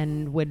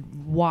and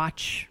would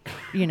watch,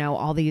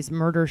 all these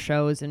murder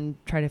shows and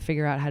try to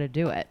figure out how to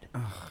do it.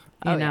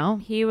 You know?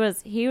 Yeah.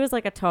 He was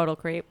like a total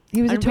creep.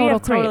 He was a total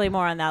creep. Totally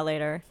more on that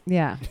later.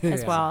 Yeah.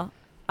 As well.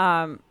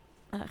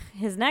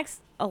 His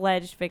next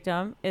alleged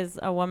victim was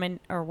a woman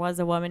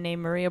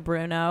named Maria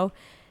Bruno.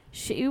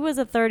 She was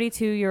a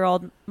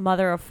 32-year-old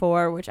mother of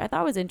 4, which I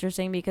thought was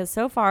interesting because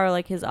so far,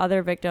 like, his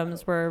other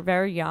victims were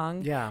very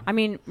young. Yeah. I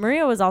mean,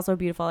 Maria was also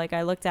beautiful. Like,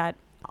 I looked at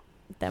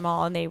them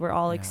all, and they were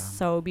all, like,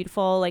 so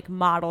beautiful, like,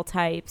 model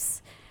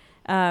types.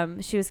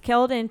 She was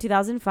killed in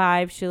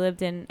 2005. She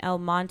lived in El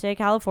Monte,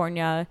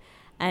 California,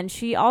 and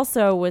she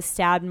also was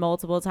stabbed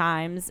multiple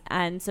times.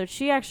 And so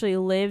she actually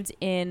lived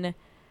in...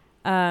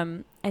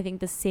 I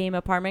think the same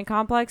apartment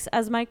complex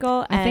as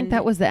Michael. I think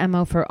that was the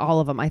MO for all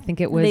of them. I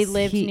think it was they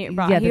lived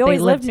nearby. Yeah, he always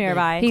lived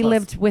nearby. He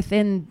lived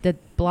within the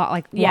block,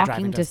 like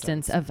walking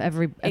distance of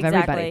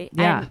everybody.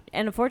 Yeah,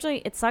 and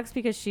unfortunately, it sucks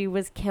because she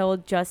was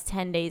killed just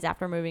 10 days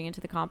after moving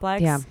into the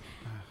complex. Yeah,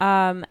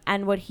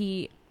 and what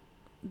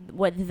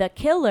the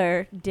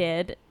killer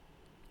did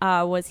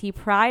was he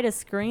pried a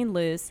screen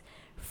loose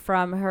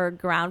from her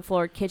ground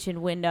floor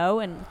kitchen window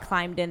and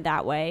climbed in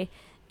that way.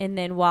 And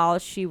then while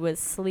she was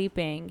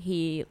sleeping,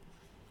 he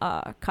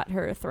cut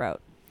her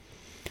throat.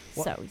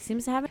 So he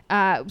seems to have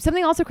it.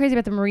 Something also crazy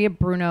about the Maria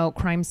Bruno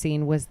crime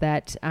scene was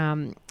that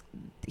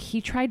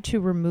he tried to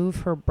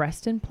remove her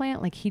breast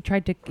implant. Like he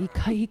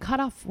cut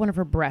off one of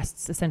her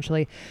breasts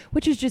essentially,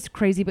 which is just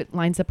crazy, but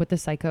lines up with the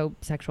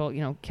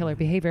psychosexual, killer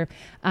behavior.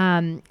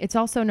 It's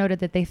also noted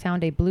that they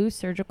found a blue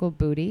surgical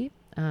booty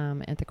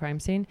at the crime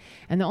scene.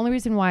 And the only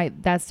reason why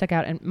that stuck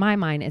out in my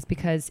mind is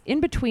because in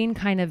between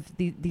kind of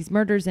these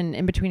murders and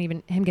in between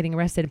even him getting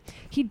arrested,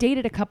 he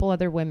dated a couple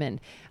other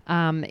women.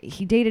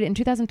 He dated in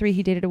 2003,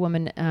 he dated a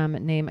woman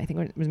named, I think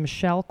it was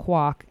Michelle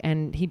Kwok,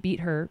 and he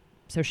beat her.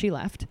 So she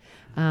left,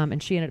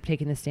 and she ended up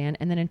taking the stand.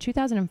 And then in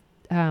 2000,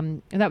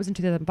 and that was in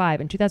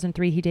 2005. In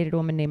 2003, he dated a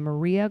woman named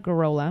Maria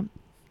Garola.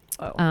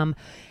 And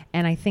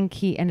I think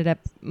he ended up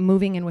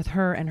moving in with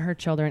her and her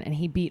children, and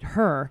he beat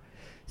her.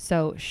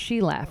 So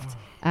she left.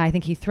 I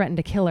think he threatened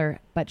to kill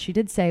her, but she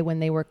did say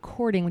when he was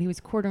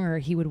courting her,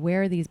 he would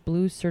wear these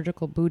blue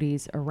surgical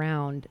booties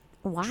around,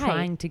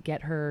 trying to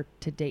get her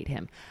to date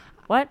him.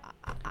 What?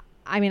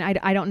 I mean,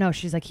 I don't know.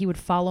 She's like, he would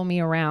follow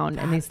me around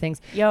and these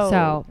things.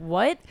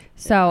 What?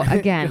 So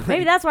again,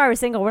 maybe that's why we're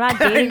single. We're not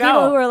dating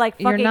people who are like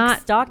fucking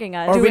stalking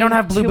us. Or we don't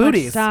have blue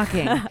booties.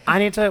 Stalking.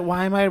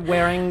 Why am I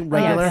wearing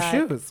regular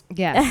shoes?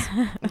 Yes.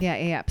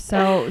 Yeah.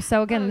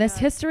 So again, this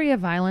history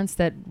of violence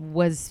that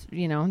was,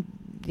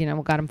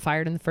 got him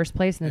fired in the first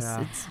place. And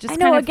it's just I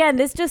know, again,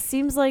 this just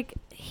seems like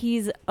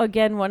he's,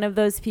 again, one of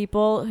those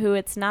people who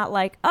it's not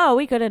like, oh,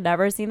 we could have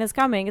never seen this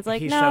coming. It's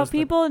like, no,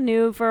 people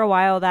knew for a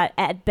while that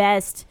at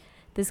best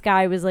this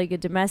guy was like a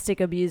domestic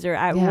abuser,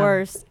 at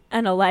worst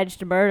an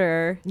alleged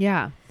murderer.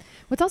 Yeah.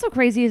 What's also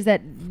crazy is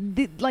that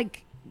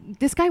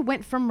this guy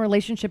went from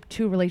relationship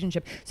to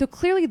relationship. So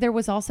clearly there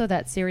was also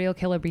that serial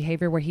killer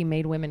behavior where he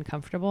made women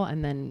comfortable,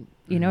 and then,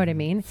 you know what I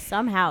mean?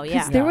 Somehow,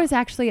 yeah. There was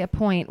actually a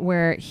point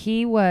where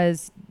he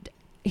was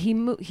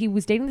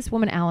dating this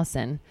woman,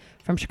 Allison,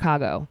 from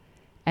Chicago.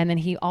 And then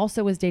he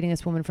also was dating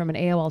this woman from an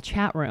AOL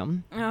chat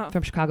room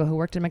from Chicago who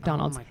worked at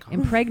McDonald's,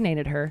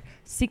 impregnated her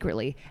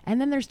secretly.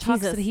 And then there's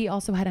talks that he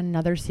also had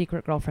another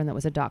secret girlfriend that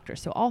was a doctor.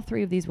 So all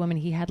three of these women,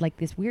 he had like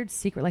this weird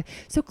secret life.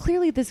 So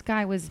clearly this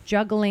guy was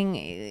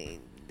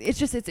juggling. It's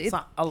just,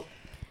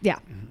 yeah.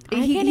 I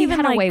can't even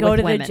had a way go with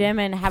to women. the gym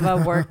and have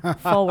a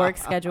full work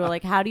schedule.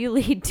 Like, how do you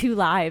lead two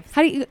lives?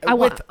 How do you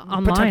with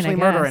online, potentially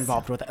murder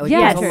involved with it? Like,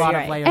 there's a lot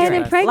of layers. And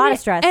a lot of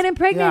stress. And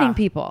impregnating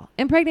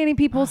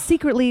people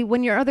secretly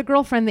when your other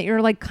girlfriend that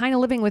you're like kind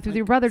of living with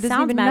your brother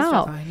doesn't even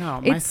know. I know.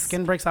 My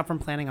skin breaks out from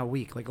planning a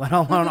week, like let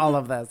alone all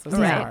of this. This is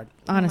hard.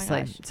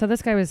 Honestly. So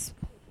this guy was,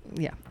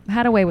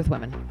 had a way with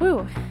women.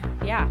 Woo.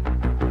 Yeah.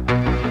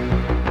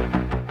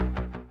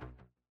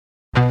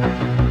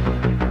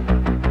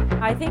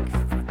 I think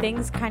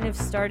things kind of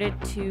started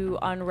to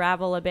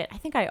unravel a bit. I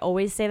think I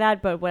always say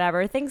that, but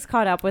whatever. Things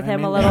caught up with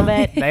him a little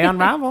bit. They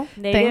unravel.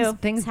 They do.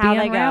 Things how be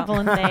they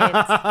unraveling. Go.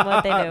 It's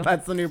what they do.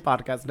 That's the new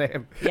podcast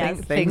name.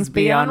 Yes. Things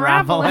be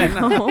unraveling.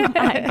 Oh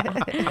my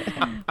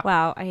God.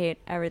 Wow, I hate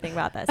everything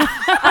about this.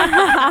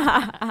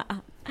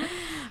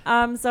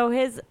 So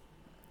his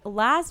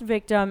last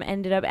victim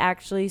ended up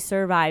actually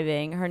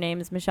surviving. Her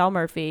name is Michelle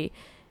Murphy.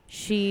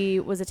 She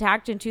was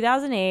attacked in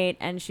 2008,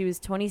 and she was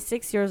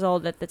 26 years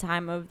old at the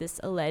time of this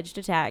alleged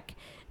attack.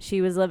 She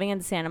was living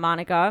in Santa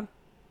Monica,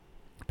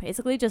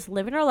 basically just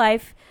living her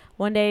life.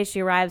 One day,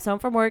 she arrives home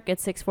from work at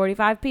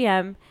 6:45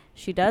 p.m.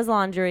 She does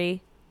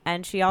laundry,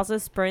 and she also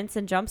sprints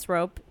and jumps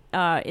rope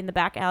in the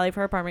back alley of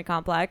her apartment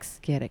complex.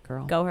 Get it,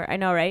 girl. Go her. I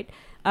know, right?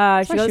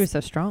 She was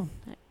so strong.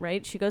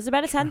 Right? She goes to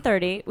bed at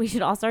 10:30. We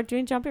should all start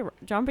doing jumping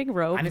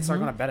rope. I need to start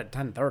going to bed at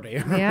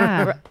 10:30.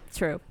 Yeah.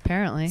 True.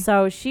 Apparently.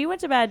 So she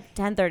went to bed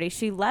 10:30.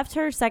 She left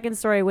her second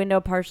story window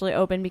partially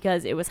open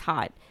because it was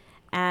hot.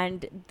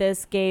 And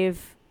this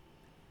gave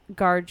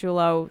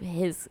Gargiulo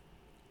his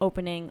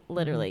opening,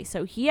 literally.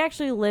 So he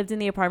actually lived in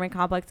the apartment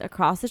complex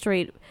across the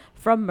street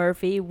from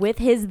Murphy with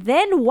his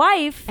then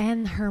wife.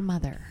 And her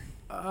mother.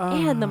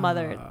 And the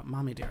mother.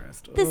 Mommy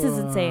dearest. This is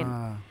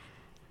insane.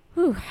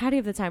 Whew, how do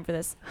you have the time for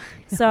this?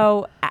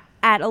 So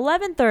at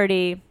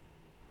 11:30,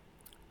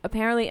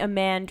 apparently a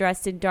man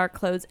dressed in dark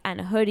clothes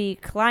and a hoodie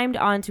climbed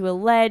onto a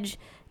ledge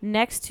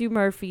next to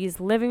Murphy's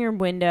living room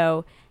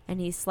window, and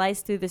he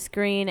sliced through the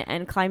screen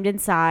and climbed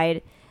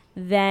inside,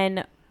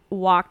 then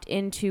walked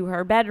into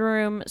her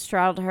bedroom,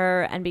 straddled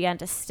her, and began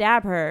to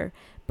stab her.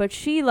 But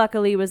she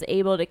luckily was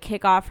able to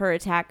kick off her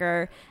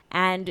attacker,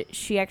 and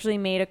she actually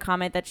made a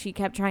comment that she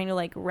kept trying to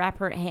like wrap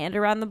her hand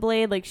around the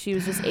blade, like she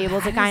was just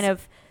able to kind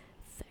of...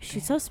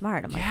 She's so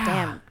smart. I'm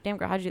like, damn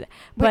girl, how'd you do that?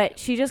 But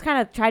she just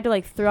kind of tried to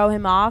like throw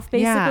him off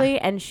basically,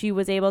 and she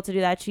was able to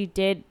do that. She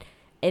did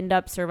end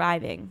up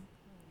surviving.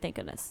 Thank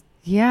goodness.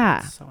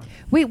 Yeah.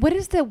 Wait, why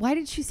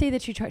did she say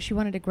that she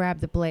wanted to grab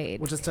the blade?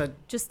 Well,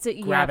 just to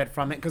grab it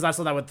from it, because I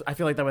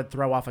feel like that would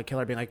throw off a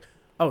killer being like,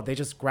 they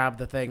just grabbed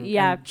the thing.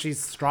 Yeah. And she's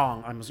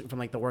strong from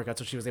like the workout,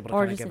 so she was able to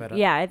Or kind of just, give it.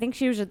 yeah, I think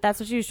that's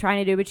what she was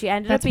trying to do, but she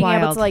ended up That's being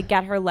able wild. to like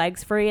get her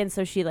legs free, and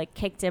so she like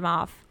kicked him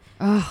off.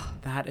 Oh,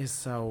 That is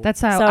so. that's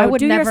how So I would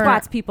do never. your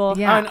squats, people.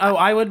 Yeah.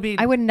 I would be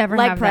I would never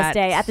Leg have press that.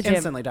 day at the gym.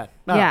 instantly dead.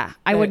 No, Yeah,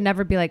 I would it-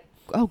 never be like,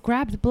 oh,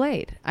 grab the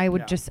blade. I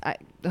would Yeah. just,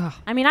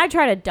 I mean, I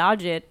try to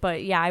dodge it,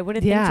 but yeah, I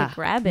wouldn't think to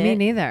grab it. Me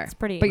neither. It's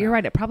pretty. But you're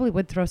right. It probably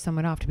would throw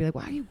someone off to be like,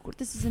 why are you?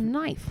 This is a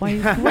knife. Why are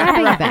you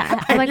grabbing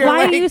that? Like, You're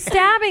why are like- you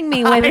stabbing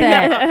me with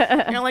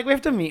it? You're like, we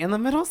have to meet in the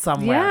middle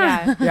somewhere.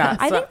 Yeah. Yeah.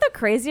 I so- think the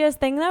craziest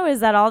thing though is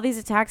that all these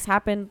attacks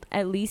happened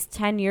at least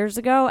 10 years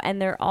ago,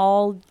 and they're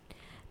all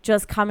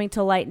just coming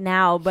to light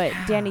now. But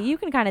Danny, you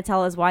can kind of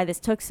tell us why this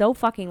took so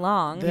fucking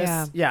long.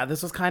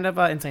 This was kind of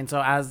insane.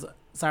 So as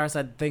Sarah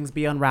said, things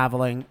be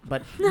unraveling,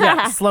 but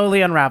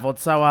slowly unraveled.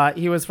 So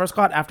he was first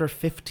caught after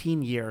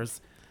 15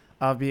 years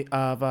of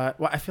well,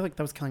 I feel like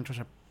that was killing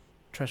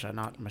Trisha,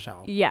 not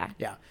Michelle. Yeah.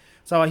 Yeah.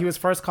 So he was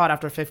first caught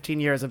after 15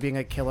 years of being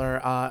a killer,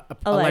 Alleged.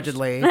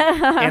 allegedly, in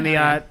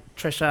the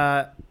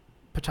Trisha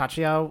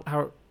Pacaccio.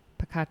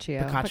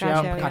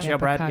 Pacaccio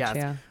bread.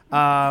 Yes.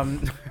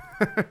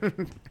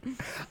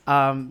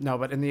 No,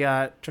 but in the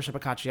Trisha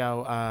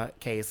Pacaccio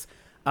case,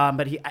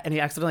 but he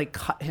accidentally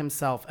cut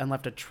himself and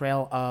left a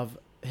trail of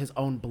his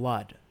own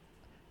blood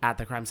at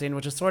the crime scene,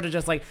 which is sort of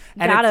just like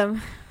Got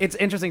him. It's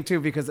interesting too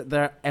because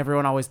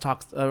everyone always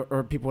talks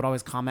or people would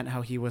always comment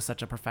how he was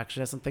such a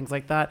perfectionist and things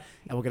like that,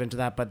 and we'll get into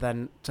that. But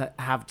then to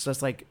have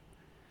just like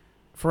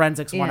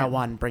forensics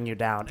 101 bring you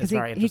down is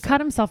very interesting. He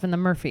cut himself in the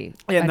Murphy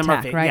in the attack,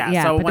 Murphy, right?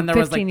 yeah. So but when the there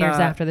was 15 like years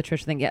after the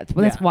Trisha thing,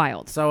 that's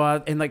wild. So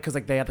and like because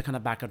like they had the kind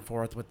of back and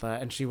forth with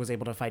and she was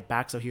able to fight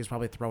back, so he was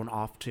probably thrown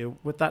off too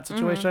with that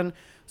situation.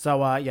 So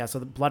so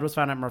the blood was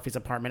found at Murphy's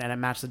apartment, and it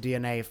matched the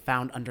DNA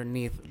found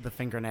underneath the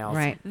fingernails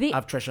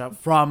of Trisha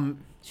from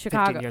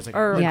Chicago 15 years ago.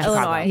 or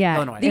Illinois. Yeah.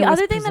 Illinois. The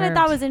other thing that I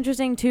thought was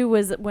interesting too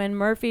was when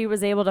Murphy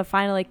was able to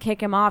finally kick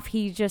him off,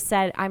 he just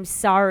said, "I'm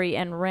sorry,"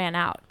 and ran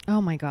out.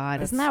 Oh my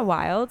God! Isn't that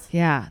wild?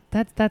 Yeah,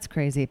 that's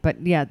crazy.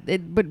 But yeah,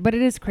 but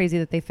it is crazy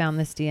that they found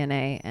this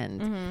DNA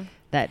and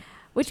that.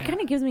 Which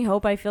kind of gives me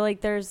hope. I feel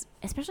like there's,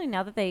 especially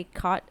now that they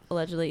caught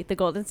allegedly the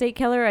Golden State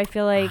Killer. I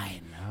feel like,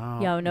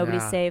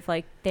 nobody's safe.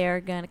 Like they're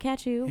gonna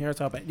catch you. Here's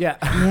hoping. Yeah.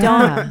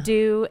 Don't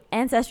do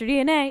ancestor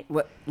DNA.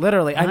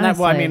 Literally. And that,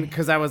 well, I Honestly. mean,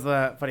 because that was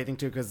the funny thing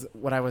too, because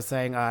what I was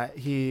saying,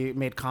 he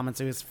made comments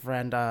to his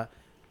friend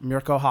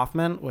Mirko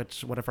Hoffman,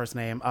 what a first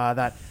name,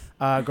 that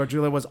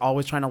Gardula was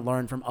always trying to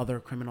learn from other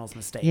criminals'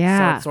 mistakes.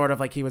 Yeah. So it's sort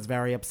of like he was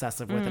very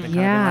obsessive with it and kind of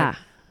being like,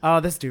 oh,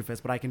 this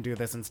doofus, but I can do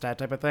this instead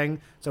type of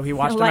thing. So he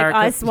watched Like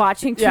America's... us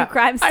watching true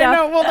crime stuff. I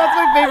know. Well, that's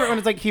my favorite when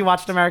it's like he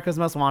watched America's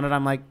Most Wanted.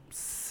 I'm like,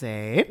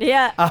 same.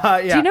 Yeah.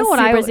 Yeah. Do you know what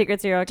Super secret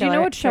serial Do you killer.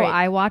 know what show Great.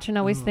 I watch and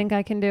always think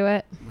I can do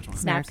it? Which one?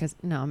 Snaps.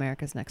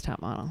 America's Next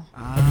Top Model.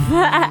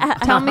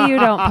 Tell me you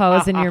don't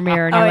pose in your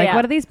mirror and you're Oh, like, yeah.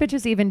 what are these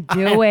bitches even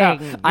doing?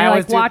 You're I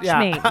always like, do- watch yeah.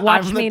 me,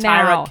 watch I'm me the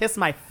Tyra, now. kiss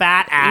my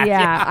fat ass.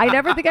 Yeah, I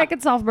never think I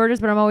could solve murders,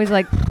 but I'm always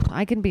like,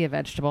 I can be a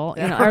vegetable,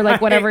 you know, or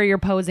like whatever you're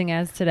posing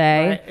as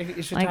today. Right.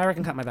 You should, Like, Tyra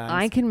can cut my bangs.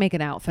 I can make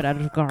an outfit out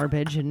of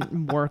garbage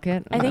and work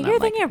it. I think And you're I'm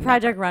like, thinking of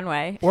Project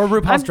Runway. Or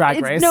RuPaul's Drag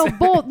it's- Race.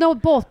 No,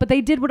 both. But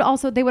they would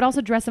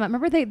also dress them up.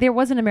 Remember, there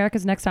was an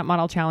America's Next Top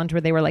Model challenge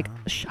where they were like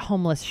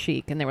homeless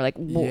chic, and they were like,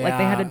 like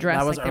they had to dress.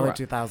 That was like they early were,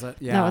 2000.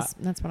 Yeah,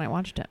 that's when I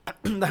watched it.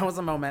 that was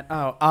a moment.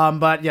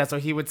 But yeah, so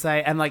he would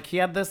say, and like he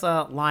had this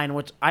line,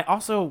 which I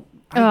also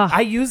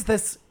I use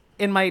this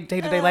in my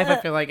day-to-day life. I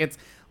feel like it's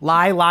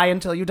lie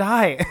until you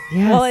die.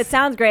 Yes. Well, it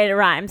sounds great. It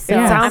rhymes. So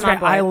It sounds I'm on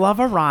great. I board. love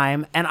a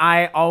rhyme, and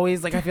I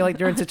always I feel like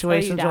you're in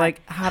situations die. where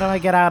like, how do I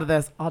get out of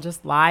this? I'll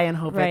just lie and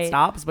hope Right. it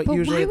stops. But But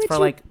usually why it's would for you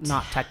like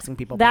not texting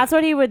people. That's back.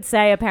 what he would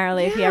say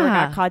apparently if he ever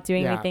Yeah. got caught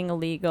doing Yeah. anything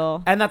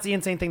illegal. And that's the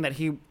insane thing that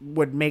he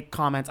would make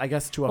comments, I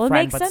guess, to a Well, it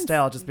friend, makes but sense.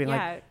 still just being Yeah.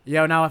 like,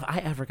 yo, now if I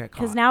ever get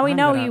caught. Because now we I'm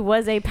know gonna- he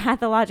was a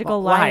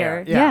pathological Well,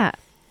 liar. Yeah.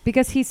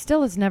 because he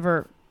still has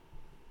never.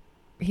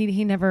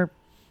 He never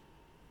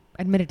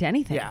admitted to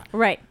anything. Yeah.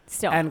 Right.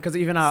 Still. And because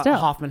even Still.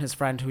 Hoffman, his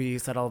friend who he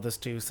said all this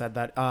to, said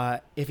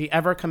that if he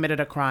ever committed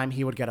a crime,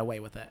 he would get away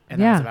with it.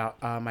 And Yeah. that was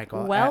about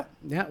Michael. Well,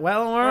 we're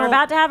we're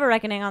about to have a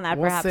reckoning on that,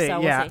 we'll perhaps. see.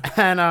 So yeah. we'll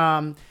see.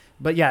 And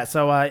but yeah,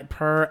 so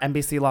per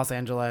NBC Los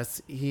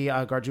Angeles,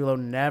 Gargiulo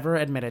never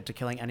admitted to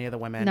killing any of the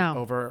women No.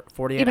 over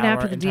 48 Even hour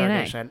after the DNA.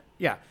 interrogation.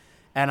 Yeah.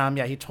 And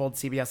he told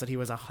CBS that he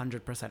was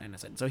 100%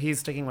 innocent. So he's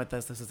sticking with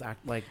this. This is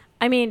like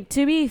I mean,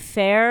 to be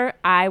fair,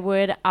 I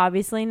would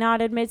obviously not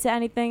admit to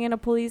anything in a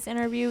police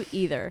interview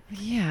either.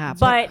 Yeah,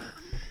 But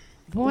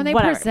when they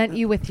whatever. present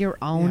you with your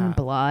own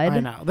blood, I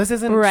know. This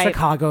isn't Right.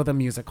 Chicago the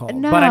musical.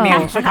 No. But I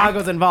mean,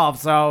 Chicago's involved,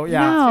 so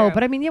yeah. No,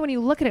 but I mean, yeah, when you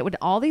look at it, when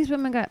all these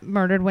women got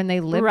murdered when they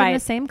lived in the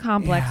Right. same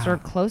complex Yeah. or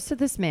close to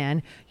this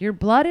man, your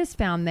blood is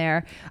found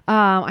there.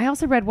 I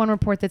also read one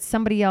report that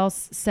somebody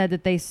else said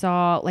that they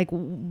saw, like,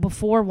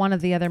 before one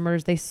of the other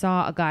murders, they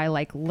saw a guy,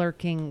 like,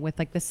 lurking with,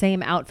 like, the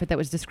same outfit that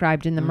was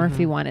described in the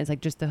Murphy one, as, like,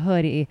 just the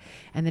hoodie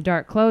and the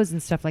dark clothes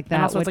and stuff like that.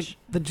 And also, which, it's like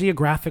the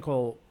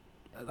geographical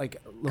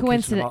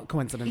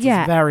coincidence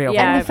Yeah. is very Yeah.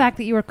 overrated. And the fact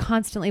that you were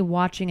constantly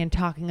watching and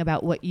talking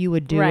about what you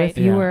would do Right. if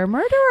you Yeah. were a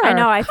murderer. I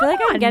know. I feel like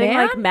Come I'm on, getting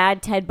man. like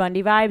mad Ted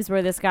Bundy vibes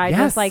where this guy Yes.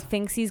 just like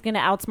thinks he's going to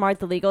outsmart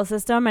the legal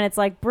system. And it's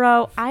like,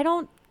 bro, I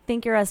don't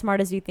think you're as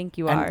smart as you think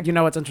you are. And you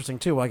know what's interesting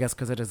too? Well, I guess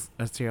because it is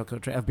a serial killer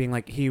trait of being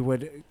like he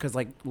would, because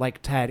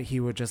like Ted, he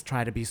would just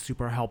try to be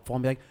super helpful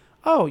and be like,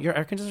 "Oh, your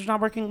air conditioner's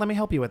not working. Let me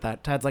help you with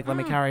that." Ted's like, "Let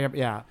me carry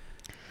your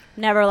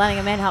Never letting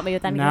a man help me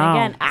with anything No.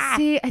 again. Ah.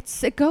 See,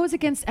 it goes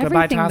against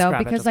Goodbye, everything though, TaskRabbit,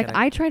 because just like kidding.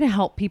 I try to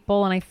help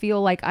people, and I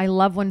feel like I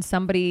love when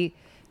somebody,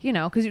 you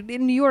know, because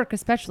in New York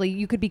especially,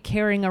 you could be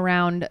carrying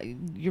around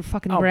your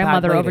fucking Oh,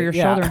 grandmother bag over lady, your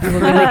yeah. shoulder, and people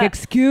will be like,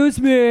 "Excuse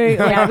me,"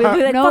 Yeah, we'll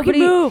be like, nobody,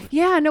 "Fucking move."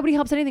 yeah, nobody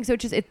helps anything. So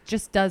it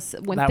just does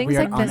when That things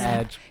weird like on this,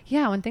 edge.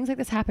 yeah, when things like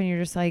this happen, you're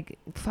just like,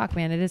 "Fuck,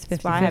 man, it is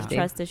That's why I have 50-50."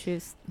 trust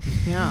issues.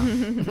 Yeah.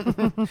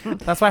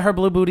 That's why her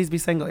blue booties be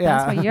single. Yeah.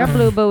 That's why your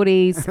blue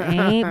booties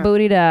ain't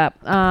bootied up.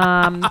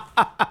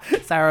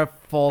 Sarah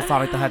full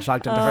Sonic the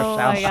Hedgehog into her Oh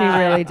shower. my She God.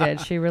 really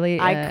did. She really.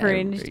 I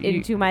cringed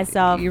into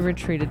myself. You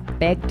retreated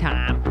big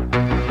time.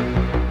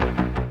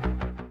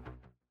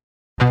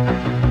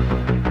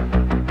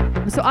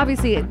 So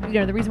obviously, you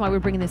know, the reason why we're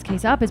bringing this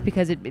case up is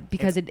because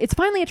it's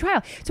finally a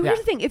trial. So here's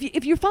Yeah. the thing: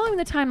 if you're following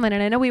the timeline,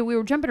 and I know we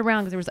were jumping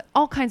around because there was like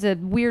all kinds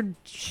of weird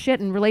shit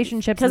and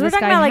relationships. Because that we're this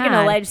talking guy about like an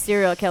had. alleged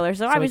serial killer.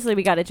 So obviously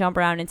we got to jump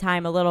around in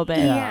time a little bit.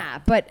 Yeah,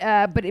 but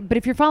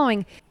if you're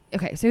following,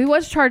 okay, so he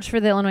was charged for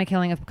the Illinois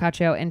killing of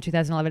Boccaccio in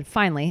 2011.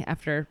 Finally,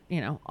 after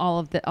all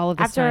of this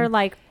After time.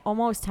 like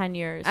almost 10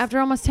 years. After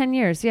almost 10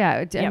 years, yeah.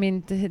 I Yep.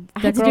 mean, I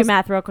had to do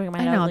math real quick in my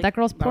I head. I know was like, that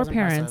girl's That poor was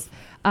impressive. parents.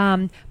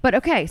 But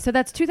okay, so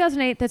that's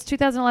 2008. That's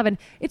 2011.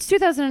 It's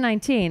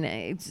 2019.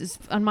 It's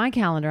just on my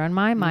calendar, on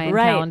my Mayan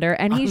Right. calendar,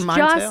 and On he's mine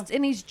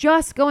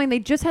just going. They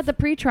just had the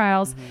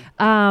pre-trials, Which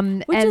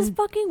and is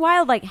fucking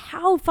wild. Like,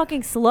 how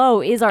fucking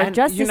slow is our And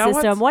justice you know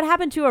system? what's- What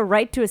happened to a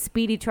right to a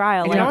speedy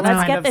trial? You know Like, what's let's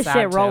kind get of this sad,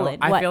 shit too? rolling.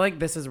 I What? feel like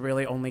this is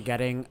really only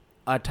getting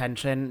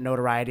attention,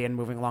 notoriety, and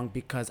moving along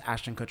because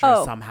Ashton Kutcher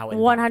is somehow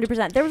involved.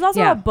 100%. There was also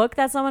Yeah. a book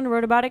that someone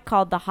wrote about it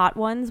called The Hot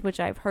Ones, which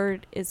I've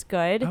heard is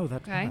good. Oh,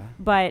 that's Okay.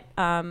 But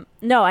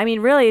no, I mean,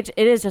 really, it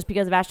is just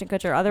because of Ashton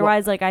Kutcher.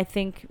 Otherwise, like, I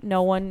think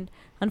no one,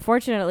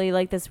 unfortunately,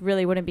 like, this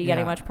really wouldn't be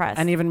getting much press.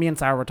 And even me and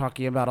Sarah were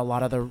talking about a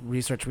lot of the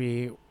research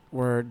we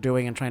were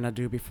doing and trying to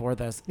do before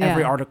this. Yeah.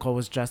 Every article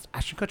was just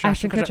Ashton Kutcher,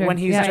 Ashton Kutcher. when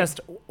he's Yeah. just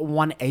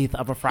 1/8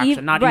 of a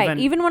fraction. Not right.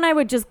 even. When I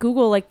would just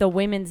Google like the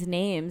women's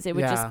names, it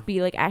would Yeah. just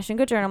be like Ashton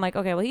Kutcher, and I'm like,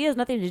 okay, well, he has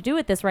nothing to do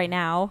with this right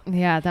now.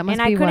 yeah, that must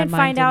And I be why couldn't mine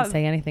find didn't out-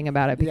 say anything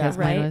about it because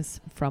Yeah. mine Right.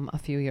 was from a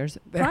few years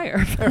prior.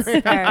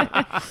 Fair.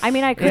 I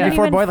mean, I couldn't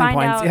Before even boiling find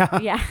points,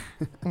 out. yeah.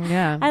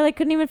 yeah. I like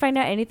couldn't even find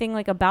out anything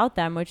like about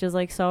them, which is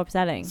like so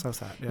upsetting. So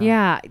sad.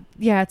 Yeah,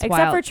 it's Except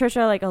wild. for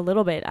Trisha, like a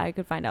little bit, I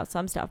could find out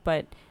some stuff,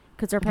 but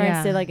because her parents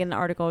Yeah. did like an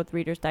article with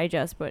Reader's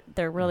Digest, but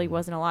there really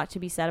wasn't a lot to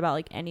be said about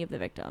like any of the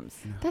victims.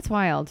 That's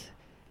wild.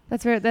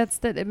 That's very.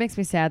 It makes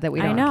me sad that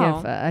we I don't know.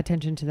 give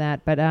attention to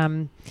that.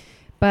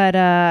 But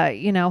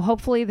you know,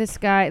 hopefully this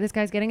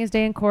guy's getting his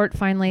day in court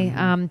finally.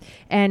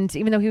 And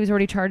even though he was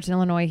already charged in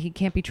Illinois, he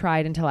can't be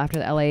tried until after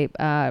the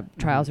LA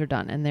trials are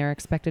done, and they're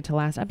expected to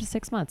last up to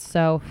 6 months.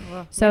 So Maybe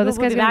this we'll guy's be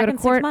gonna back go to in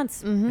 6 court.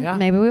 months. Yeah.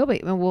 Maybe we'll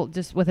be. We'll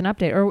just with an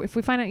update, or if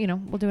we find out, you know,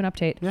 we'll do an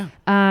update. Yeah.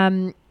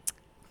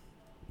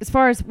 As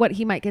far as what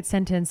he might get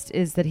sentenced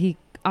is that he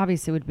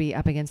obviously would be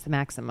up against the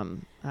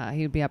maximum.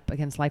 He would be up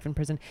against life in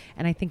prison.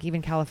 And I think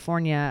even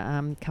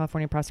California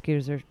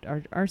prosecutors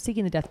are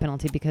seeking the death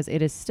penalty because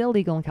it is still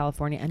legal in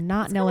California and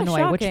not in kinda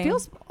Illinois, which shocking.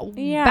 feels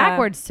Yeah.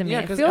 backwards to me. Yeah,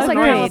 It because feels like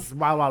Illinois Calif- is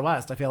Wild Wild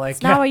West. I feel like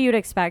It's not what you'd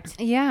expect.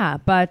 yeah,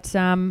 but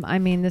I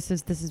mean, this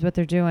is what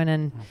they're doing,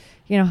 and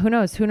you know, who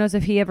knows? Who knows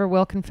if he ever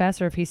will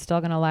confess or if he's still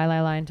gonna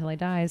lie until he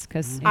dies?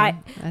 Because At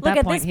that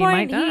this point, he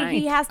point, might die.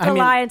 he has to I mean,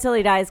 lie until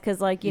he dies because,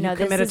 like, you know,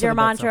 this committed is to your the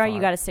bit so mantra. You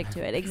far. got to stick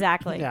to it.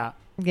 Exactly. Yeah.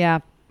 Yeah,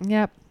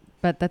 yep.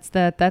 But that's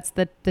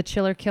the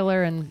chiller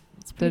killer and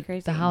pretty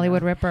crazy. the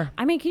Hollywood Ripper.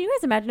 I mean, can you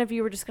guys imagine if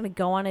you were just going to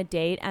go on a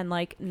date and,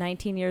 like,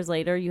 19 years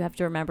later, you have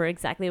to remember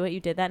exactly what you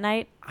did that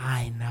night?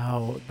 I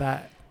know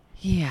that.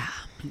 Yeah.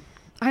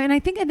 And I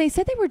think and they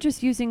said they were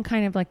just using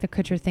kind of like the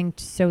Kutcher thing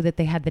so that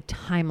they had the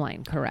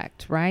timeline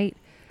correct, right?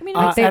 I mean,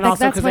 Like, and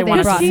also that's 'cause why they they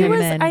wanted brought to she him was,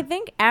 in. I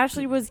think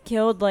Ashley was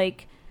killed,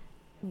 like,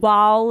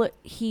 while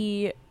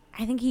he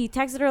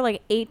texted her,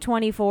 like,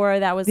 8:24.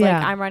 That was, like,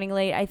 Yeah. I'm running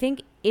late. I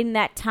think in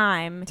that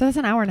time. So that's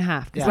an hour and a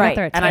half. 'Cause Yeah. we got Right.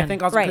 there at And I 10.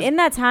 think also Right. 'cause- In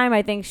that time,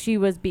 I think she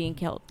was being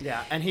killed.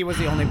 Yeah, and he was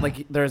the only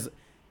like. There's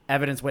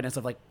evidence witness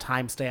of like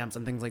timestamps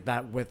and things like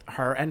that with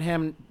her and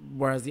him,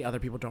 whereas the other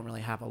people don't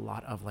really have a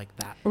lot of like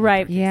that. with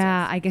Right. their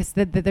Yeah, cases. I guess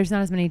that there's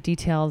not as many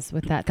details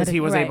with that. Because That he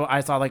is- was Right. able. I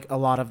saw like a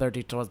lot of their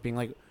details being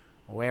like,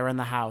 "Where in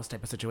the house?"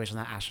 type of situation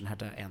that Ashton had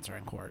to answer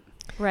in court.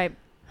 Right.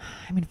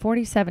 I mean,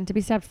 47 to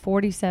be stabbed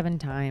 47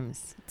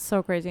 times, It's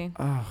so crazy.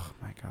 Oh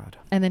my god.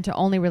 and then to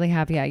only really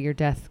have your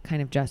death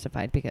kind of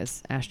justified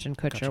because Ashton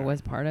Kutcher Kutcher.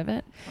 was part of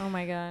it. Oh,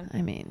 my God.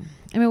 I mean,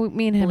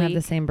 me and him have the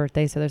Bleak. same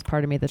birthday, so there's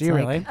part of me that's Do you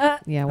like, really?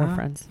 yeah, we're Uh-huh.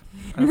 friends.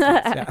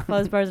 Yeah.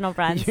 Close personal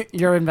friends.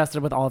 You're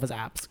invested with all of his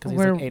apps because he's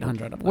We're like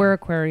 800 of them. we're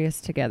Aquarius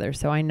together,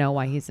 so I know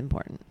why he's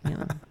important. You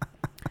know?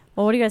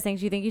 Well, what do you guys think?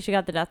 Do you think you should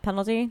get the death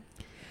penalty?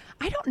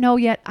 I don't know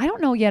yet. I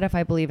don't know yet if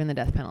I believe in the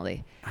death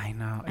penalty. I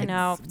know. I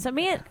know. To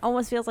me, it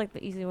almost feels like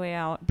the easy way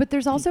out. But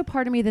there's also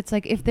part of me that's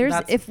like,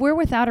 if we're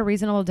without a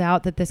reasonable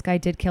doubt that this guy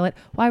did kill it,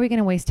 why are we going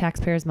to waste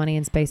taxpayers' money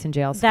in space and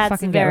jails?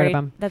 Fucking get rid of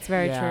him. That's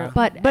very Yeah. true.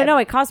 But no,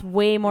 it costs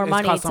way more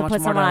money costs so to much put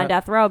more someone to- on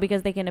death row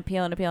because they can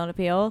appeal and appeal and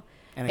appeal.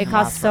 And It can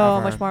costs last so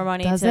forever. much more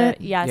money. Does to,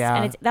 it? Yes.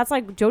 Yeah. And that's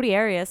like Jodi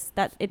Arias. It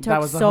That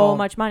took was the so whole-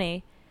 much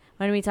money.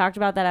 When we talked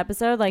about that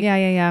episode, like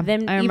Yeah.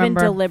 them I even remember.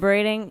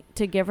 deliberating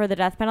to give her the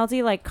death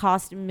penalty like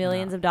cost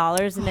millions of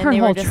dollars, and then Her they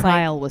whole were just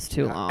trial was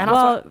too long. And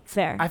well, also,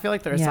 fair. I feel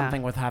like there is Yeah.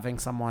 something with having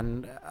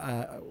someone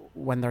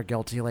when they're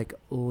guilty, like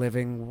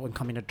living and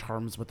coming to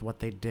terms with what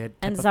they did,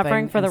 And type of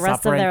suffering thing, for the and rest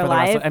of suffering their for the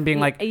rest life. and being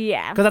like,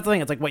 Yeah. because that's the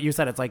thing. It's like what you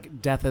said. It's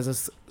like death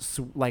is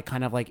like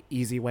kind of like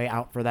easy way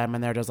out for them,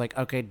 and they're just like,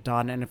 okay,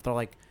 done. And if they're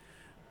like,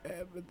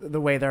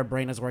 the way their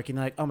brain is working,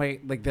 they're like, oh my,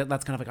 like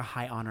that's kind of like a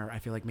high honor. I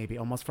feel like maybe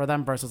almost for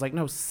them versus like,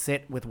 no,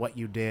 sit with what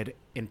you did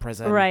in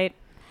prison, Right.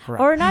 Correct.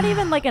 Or not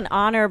even like an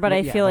honor, but Well,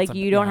 I yeah, feel that's like a-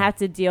 you don't yeah. have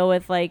to deal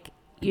with like,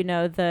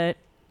 the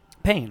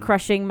pain,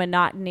 crushing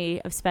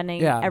monotony of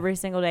spending Yeah. every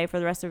single day for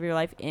the rest of your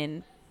life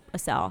in a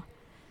cell.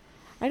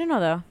 I don't know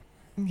though.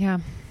 Yeah,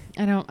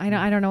 I don't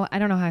know. I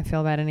don't know how I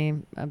feel about any.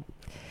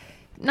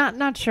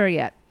 Not sure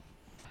yet.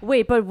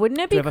 Wait, but wouldn't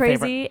it Do be you have a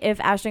crazy if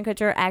Ashton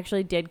Kutcher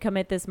actually did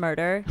commit this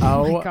murder?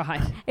 Oh my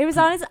God. It was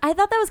honest. I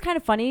thought that was kind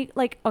of funny.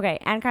 Like, okay,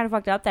 and kind of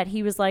fucked up that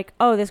he was like,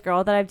 oh, this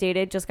girl that I've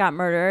dated just got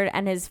murdered.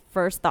 And his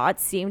first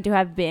thoughts seemed to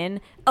have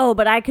been, oh,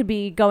 but I could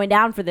be going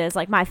down for this.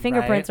 Like, my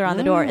fingerprints Right. are on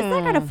the door. Isn't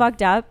that kind of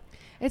fucked up?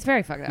 It's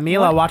very fucked up.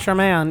 Mila, watch her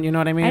man. You know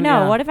what I mean? I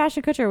know. Yeah. What if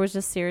Ashton Kutcher was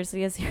just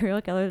seriously a serial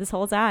killer this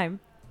whole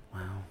time?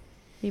 Wow,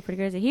 Be pretty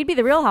crazy. He'd be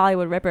the real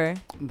Hollywood Ripper.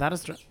 that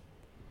is true.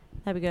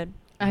 That'd be good.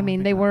 I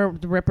mean, they were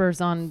the Rippers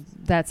on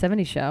that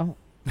 70s show.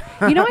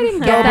 You know, I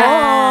didn't get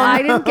that.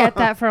 I didn't get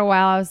that for a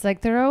while. I was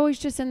like, they're always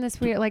just in this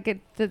weird, like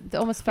it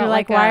almost felt You're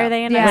like, a- why are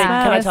they in a yeah, smoke? Can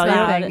I That's tell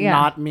about you? it. Yeah.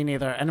 Not me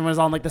neither. And it was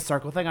on like the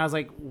circle thing. I was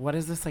like, what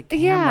is this like?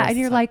 Yeah, camera and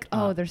you're set like,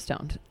 oh, up? they're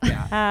stoned.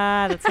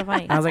 That's so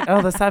funny. I was like,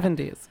 oh, the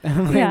 70s.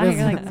 Yeah, This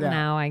you're like, is-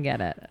 now I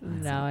get it.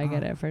 Now I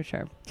get it for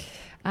sure.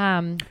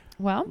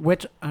 Well,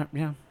 Which, yeah. I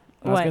was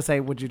What? going to say,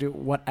 would you do,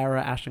 what era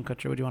Ashton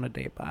Kutcher would you want to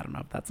date? But I don't know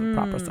if that's a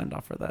proper send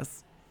off for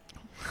this.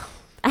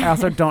 I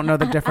also don't know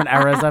the different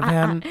eras of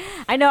him.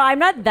 I know. I'm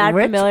not that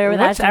familiar with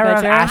which Ashton era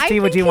of Kutcher. Ashty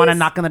would think you want to he's-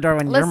 knock on the door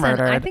when listen, you're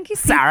murdered? I think he's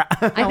Sarah.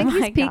 I think Oh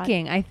he's my God.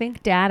 peaking. I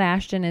think Dad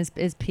Ashton is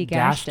peak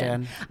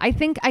Ashton.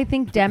 Gashton. I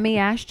think Demi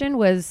Ashton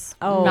was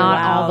Oh, not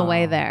wow. all the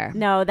way there.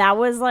 No, that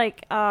was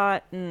like,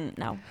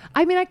 no.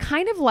 I mean, I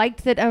kind of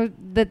liked that.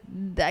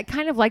 I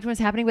kind of liked what was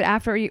happening, but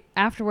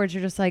afterwards,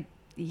 you're just like,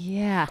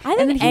 yeah. I And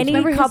then think he- any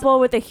remember his- couple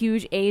with a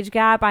huge age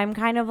gap, I'm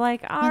kind of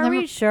like, are remember-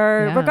 we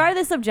sure? Yeah.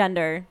 Regardless of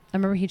gender. I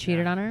remember he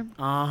cheated on her.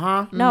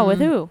 Uh-huh. No, with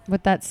who?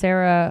 With that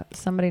Sarah,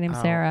 somebody named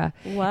Oh. Sarah.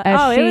 What? As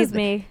Oh, it she- was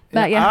me.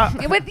 But yeah,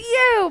 with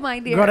you, my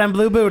dear. Go them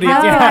blue booties.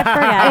 How did Yeah. I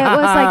forget? It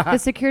was like the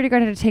security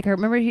guard had to take her.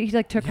 Remember, he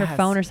like took her Yes.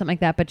 phone or something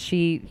like that. But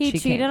she He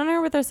cheated came. on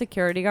her with her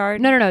security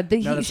guard. No. No,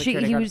 the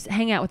security He guard. was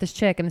hanging out with this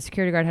chick, and the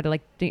security guard had to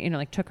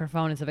like took her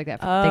phone and stuff like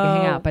that. They could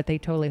hang Oh. out, but they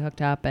totally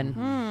hooked up and.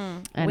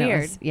 And Weird.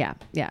 It was, yeah.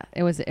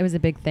 It was a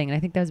big thing, and I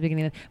think that was the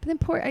beginning of it. But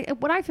then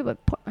what I feel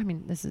about I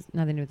mean, this is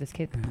nothing to do with this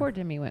kid. But poor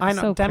Demi went I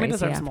know. so Demi crazy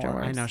deserves afterwards.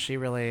 more. I know. She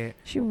really.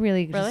 She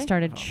really, Really? just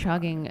started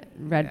chugging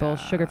Red Bulls,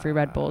 sugar-free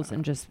Red Bulls,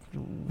 and just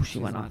she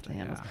went off the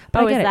handles. yeah. But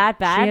I Oh, is get it. that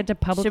bad? She had to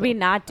publicly. Should we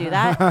not do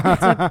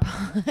that?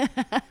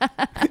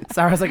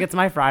 Sarah's like, it's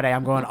my Friday.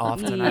 I'm going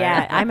off tonight.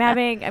 Yeah,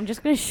 I'm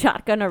just going to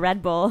shotgun a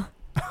Red Bull.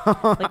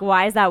 Like,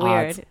 why is that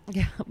weird?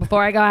 Yeah,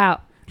 before I go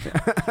out.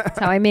 That's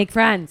how I make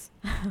friends.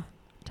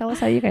 Tell us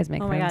how you guys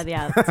make Oh my friends. God,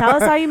 yeah. Tell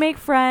us how you make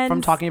friends.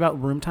 From talking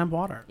about room time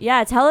water.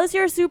 Yeah, tell us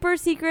your super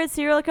secret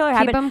serial killer Keep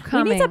habit. 'em We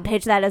need to coming.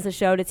 pitch that as a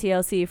show to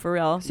TLC for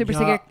real. Super Yeah.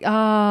 secret. Oh,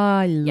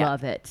 I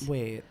love it.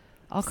 Wait.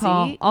 I'll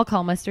call See?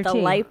 Mr. The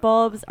T. light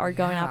bulbs are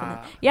going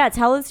off. Yeah,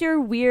 tell us your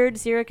weird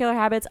serial killer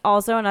habits.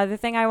 Also, another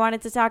thing I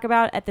wanted to talk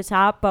about at the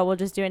top, but we'll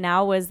just do it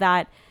now, was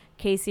that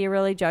Casey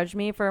really judged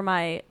me for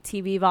my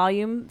TV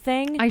volume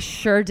thing. I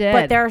sure did.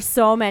 But there are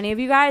so many of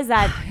you guys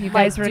that You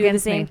guys were do the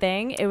against same me.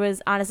 thing. It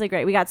was honestly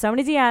great. We got so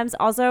many DMs.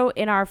 Also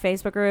in our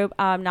Facebook group,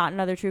 Not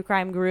Another True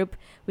Crime group,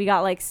 we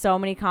got like so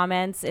many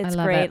comments. It's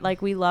love great. it.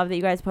 Like we love that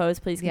you guys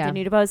post. Please Yeah.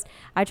 continue to post.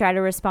 I try to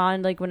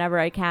respond like whenever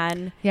I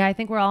can. Yeah, I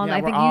think we're all. Yeah,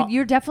 I we're think all-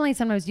 you're definitely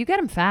sometimes you get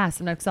them fast.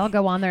 Sometimes I'll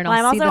go on there and Well,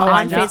 I'm I'll see also the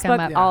on ones come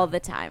Facebook up. all the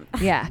time.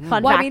 Yeah.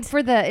 Fun well, fact. I mean,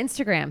 for the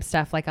Instagram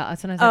stuff, like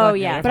sometimes. Oh, I go,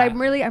 yeah. But I'm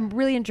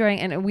really enjoying,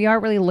 and we are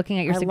really looking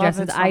at your I love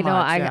suggestions. it so I know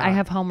much, I yeah.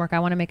 have homework. I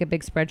want to make a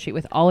big spreadsheet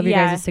with all of your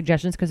Yeah. guys'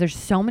 suggestions because there's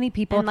so many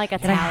people And, like, a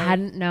that I tally.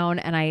 hadn't known,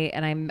 and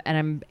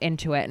I'm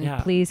into it. And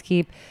Yeah. please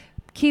keep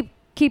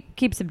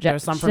keep subject.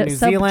 There's some from New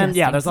Zealand.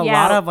 Yeah, there's a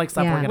lot of like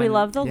stuff we're gonna. We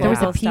love the There was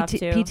a local stuff too.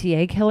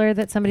 PTA killer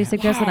that somebody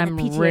suggested. Yeah, I'm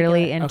the PTA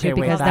really killer. into Okay,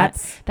 wait, because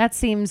that's-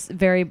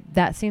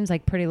 that seems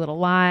like Pretty Little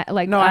Lie.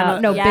 Like No, I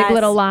know- Yes, Big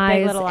Little Lies.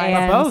 Big Little Lies.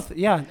 But and both.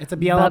 Yeah, it's a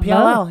BLL but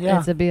PLL. both. Yeah,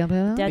 It's a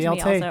BLL. Dead to me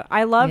BLT. also.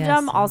 I loved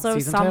Yes. also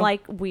Season some 2.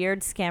 like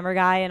weird scammer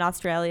guy in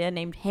Australia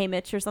named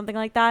Haymitch or something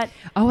like that.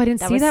 Oh, I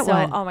didn't see was that so,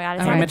 one. Oh my god, All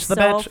it's right. Haymitch the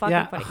so bitch. fucking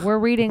Yeah. funny. We're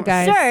reading,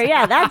 guys. Sure,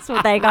 yeah, that's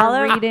what they call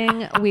We're it.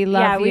 reading. We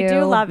love Yeah, you. we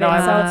do love it. No, I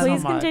love it So so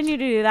please much. continue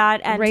to do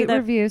that and Rate, to the,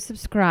 review,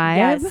 subscribe.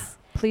 Yes.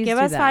 Please give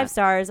do us that. 5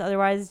 stars.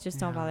 Otherwise, just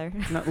don't bother.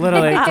 No,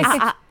 literally.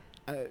 Just,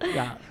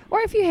 yeah. Or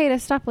if you hate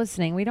us, stop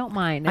listening. We don't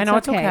mind. I know,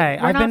 it's okay.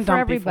 We're I've not been for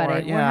dumped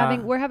everybody. before, yeah.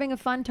 We're having a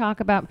fun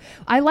talk about.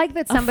 I like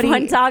that somebody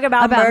fun talk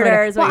about murder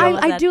murder. is what Well, you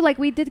almost I said. do like.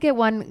 We did get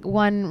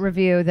one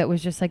review that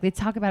was just like they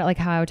talk about it like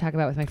how I would talk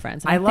about it with my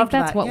friends. And I I think loved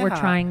that's that, what we're yeah.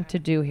 trying to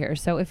do here.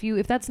 So if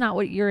that's not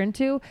what you're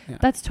into,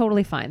 that's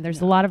totally fine.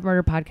 There's a lot of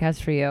murder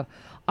podcasts for you.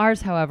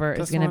 Ours, however,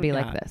 This is going to one, be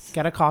like yeah. this.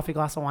 Get a coffee,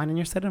 glass of wine, and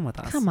you're sitting with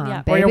us. Come on,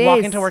 Yeah. Or you're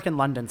walking babies. to work in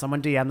London.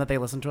 Someone DM'd that they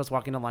listened to us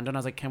walking to London. I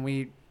was like, can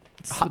we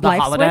the Life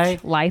holiday?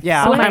 switch? Life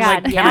Yeah. switch? Oh my I'm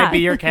God, like, can I yeah. be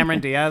your Cameron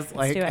Diaz?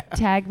 Let's do it.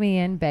 Tag me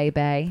in,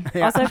 baby.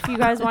 Also, if you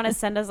guys want to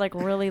send us like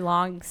really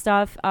long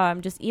stuff,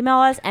 just email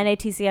us,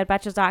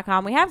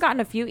 natc@betches.com. We have gotten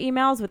a few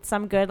emails with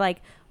some good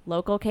like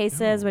local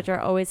cases, which are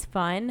always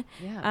fun.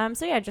 Yeah.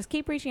 So yeah, just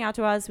keep reaching out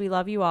to us. We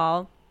love you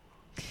all.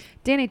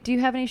 Danny, do you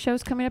have any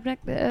shows coming up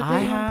next? that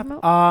I you wanna have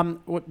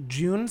promote?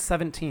 June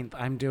 17th.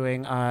 I'm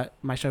doing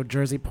my show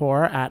Jersey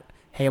Pour at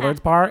Hayward's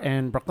Bar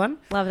in Brooklyn.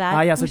 Love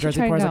that. Yeah, so We should Jersey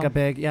try Pour is and like go.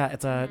 a big,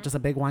 it's just a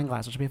big wine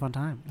glass. It should be a fun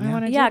time. I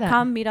wanna do Yeah, that.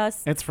 come meet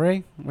us. It's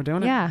free. We're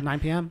doing Yeah. it 9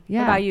 p.m. Yeah.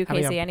 What about you, How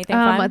about Casey? you? Anything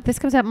fun? This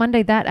comes out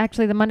Monday.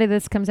 The Monday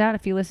this comes out,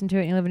 if you listen to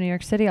it and you live in New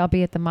York City, I'll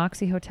be at the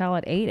Moxie Hotel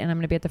at 8, and I'm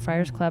going to be at the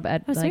Friars Club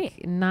at Oh, like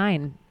sweet.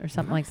 9 or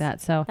something like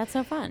that. So That's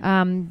so fun.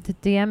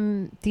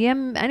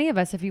 DM any of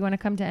us if you want to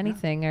come to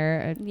anything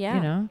or Yeah.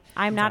 you know.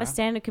 I'm not a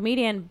stand-up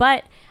comedian,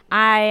 but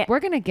I. We're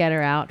gonna get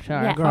her out,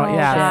 Shar. Yeah. Girl, oh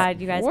yeah. God,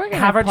 you guys. We're gonna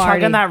Have her party.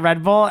 chugging that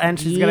Red Bull, and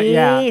she's gonna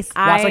Yes.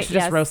 Watch like she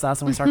yes. just roasts us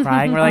and we start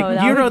crying. We're like, Oh,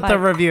 that you would be wrote the fun.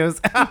 reviews.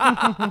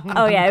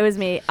 Oh yeah, it was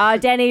me.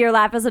 Danny, your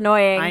laugh is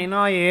annoying. I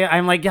know you.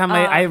 I'm like, yeah,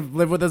 I've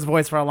lived with this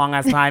voice for a long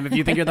ass time. If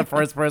you think you're the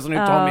first person who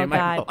told me my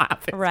God.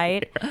 laugh is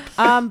Right.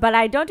 But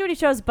I don't do any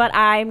shows, but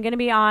I'm going to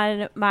be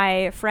on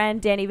my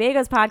friend Danny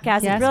Vega's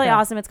podcast. Yes, It's really girl.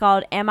 awesome. It's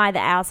called Am I the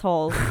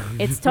Asshole?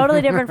 It's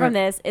totally different from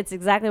this. It's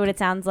exactly what it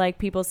sounds like.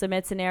 People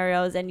submit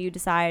scenarios and we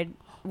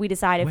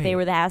decide if they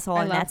were the asshole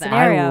I in love that that.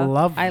 scenario. I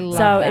love I So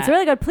love it's that.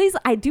 really good. Please,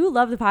 I do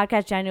love the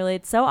podcast genuinely.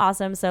 It's so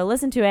awesome. So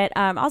listen to it.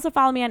 Also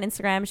follow me on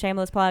Instagram,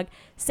 shameless plug,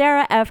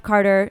 Sarah F.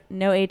 Carter,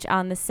 no H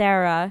on the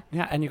Sarah.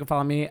 Yeah, and you can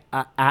follow me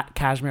at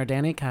Cashmere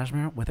Danny,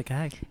 Cashmere with a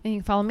K. And you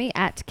can follow me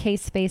at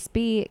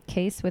CaseSpaceB,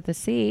 Case with a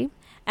C.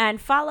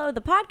 And follow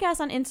the podcast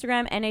on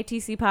Instagram,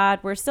 NATC Pod.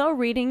 We're still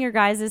reading your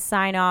guys'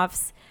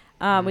 sign-offs.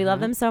 We love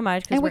them so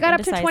much. 'cause And we we're got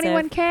up to indecisive.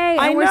 21K,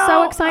 I and we're so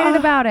know. excited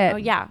about it. Oh,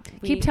 yeah.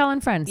 Keep telling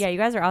friends. Yeah, you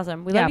guys are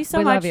awesome. We Yeah, love you so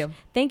we much. love you.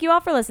 Thank you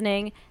all for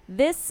listening.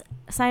 This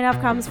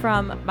sign-off comes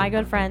from my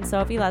good friend,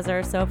 Sophie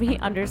Lesser,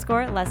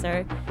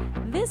 Sophie_Lesser.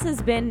 This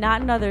has been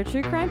Not Another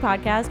True Crime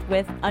Podcast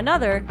with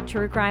another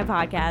True Crime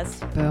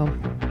Podcast. Boom.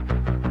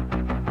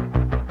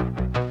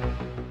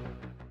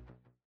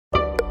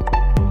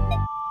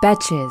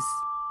 Betches.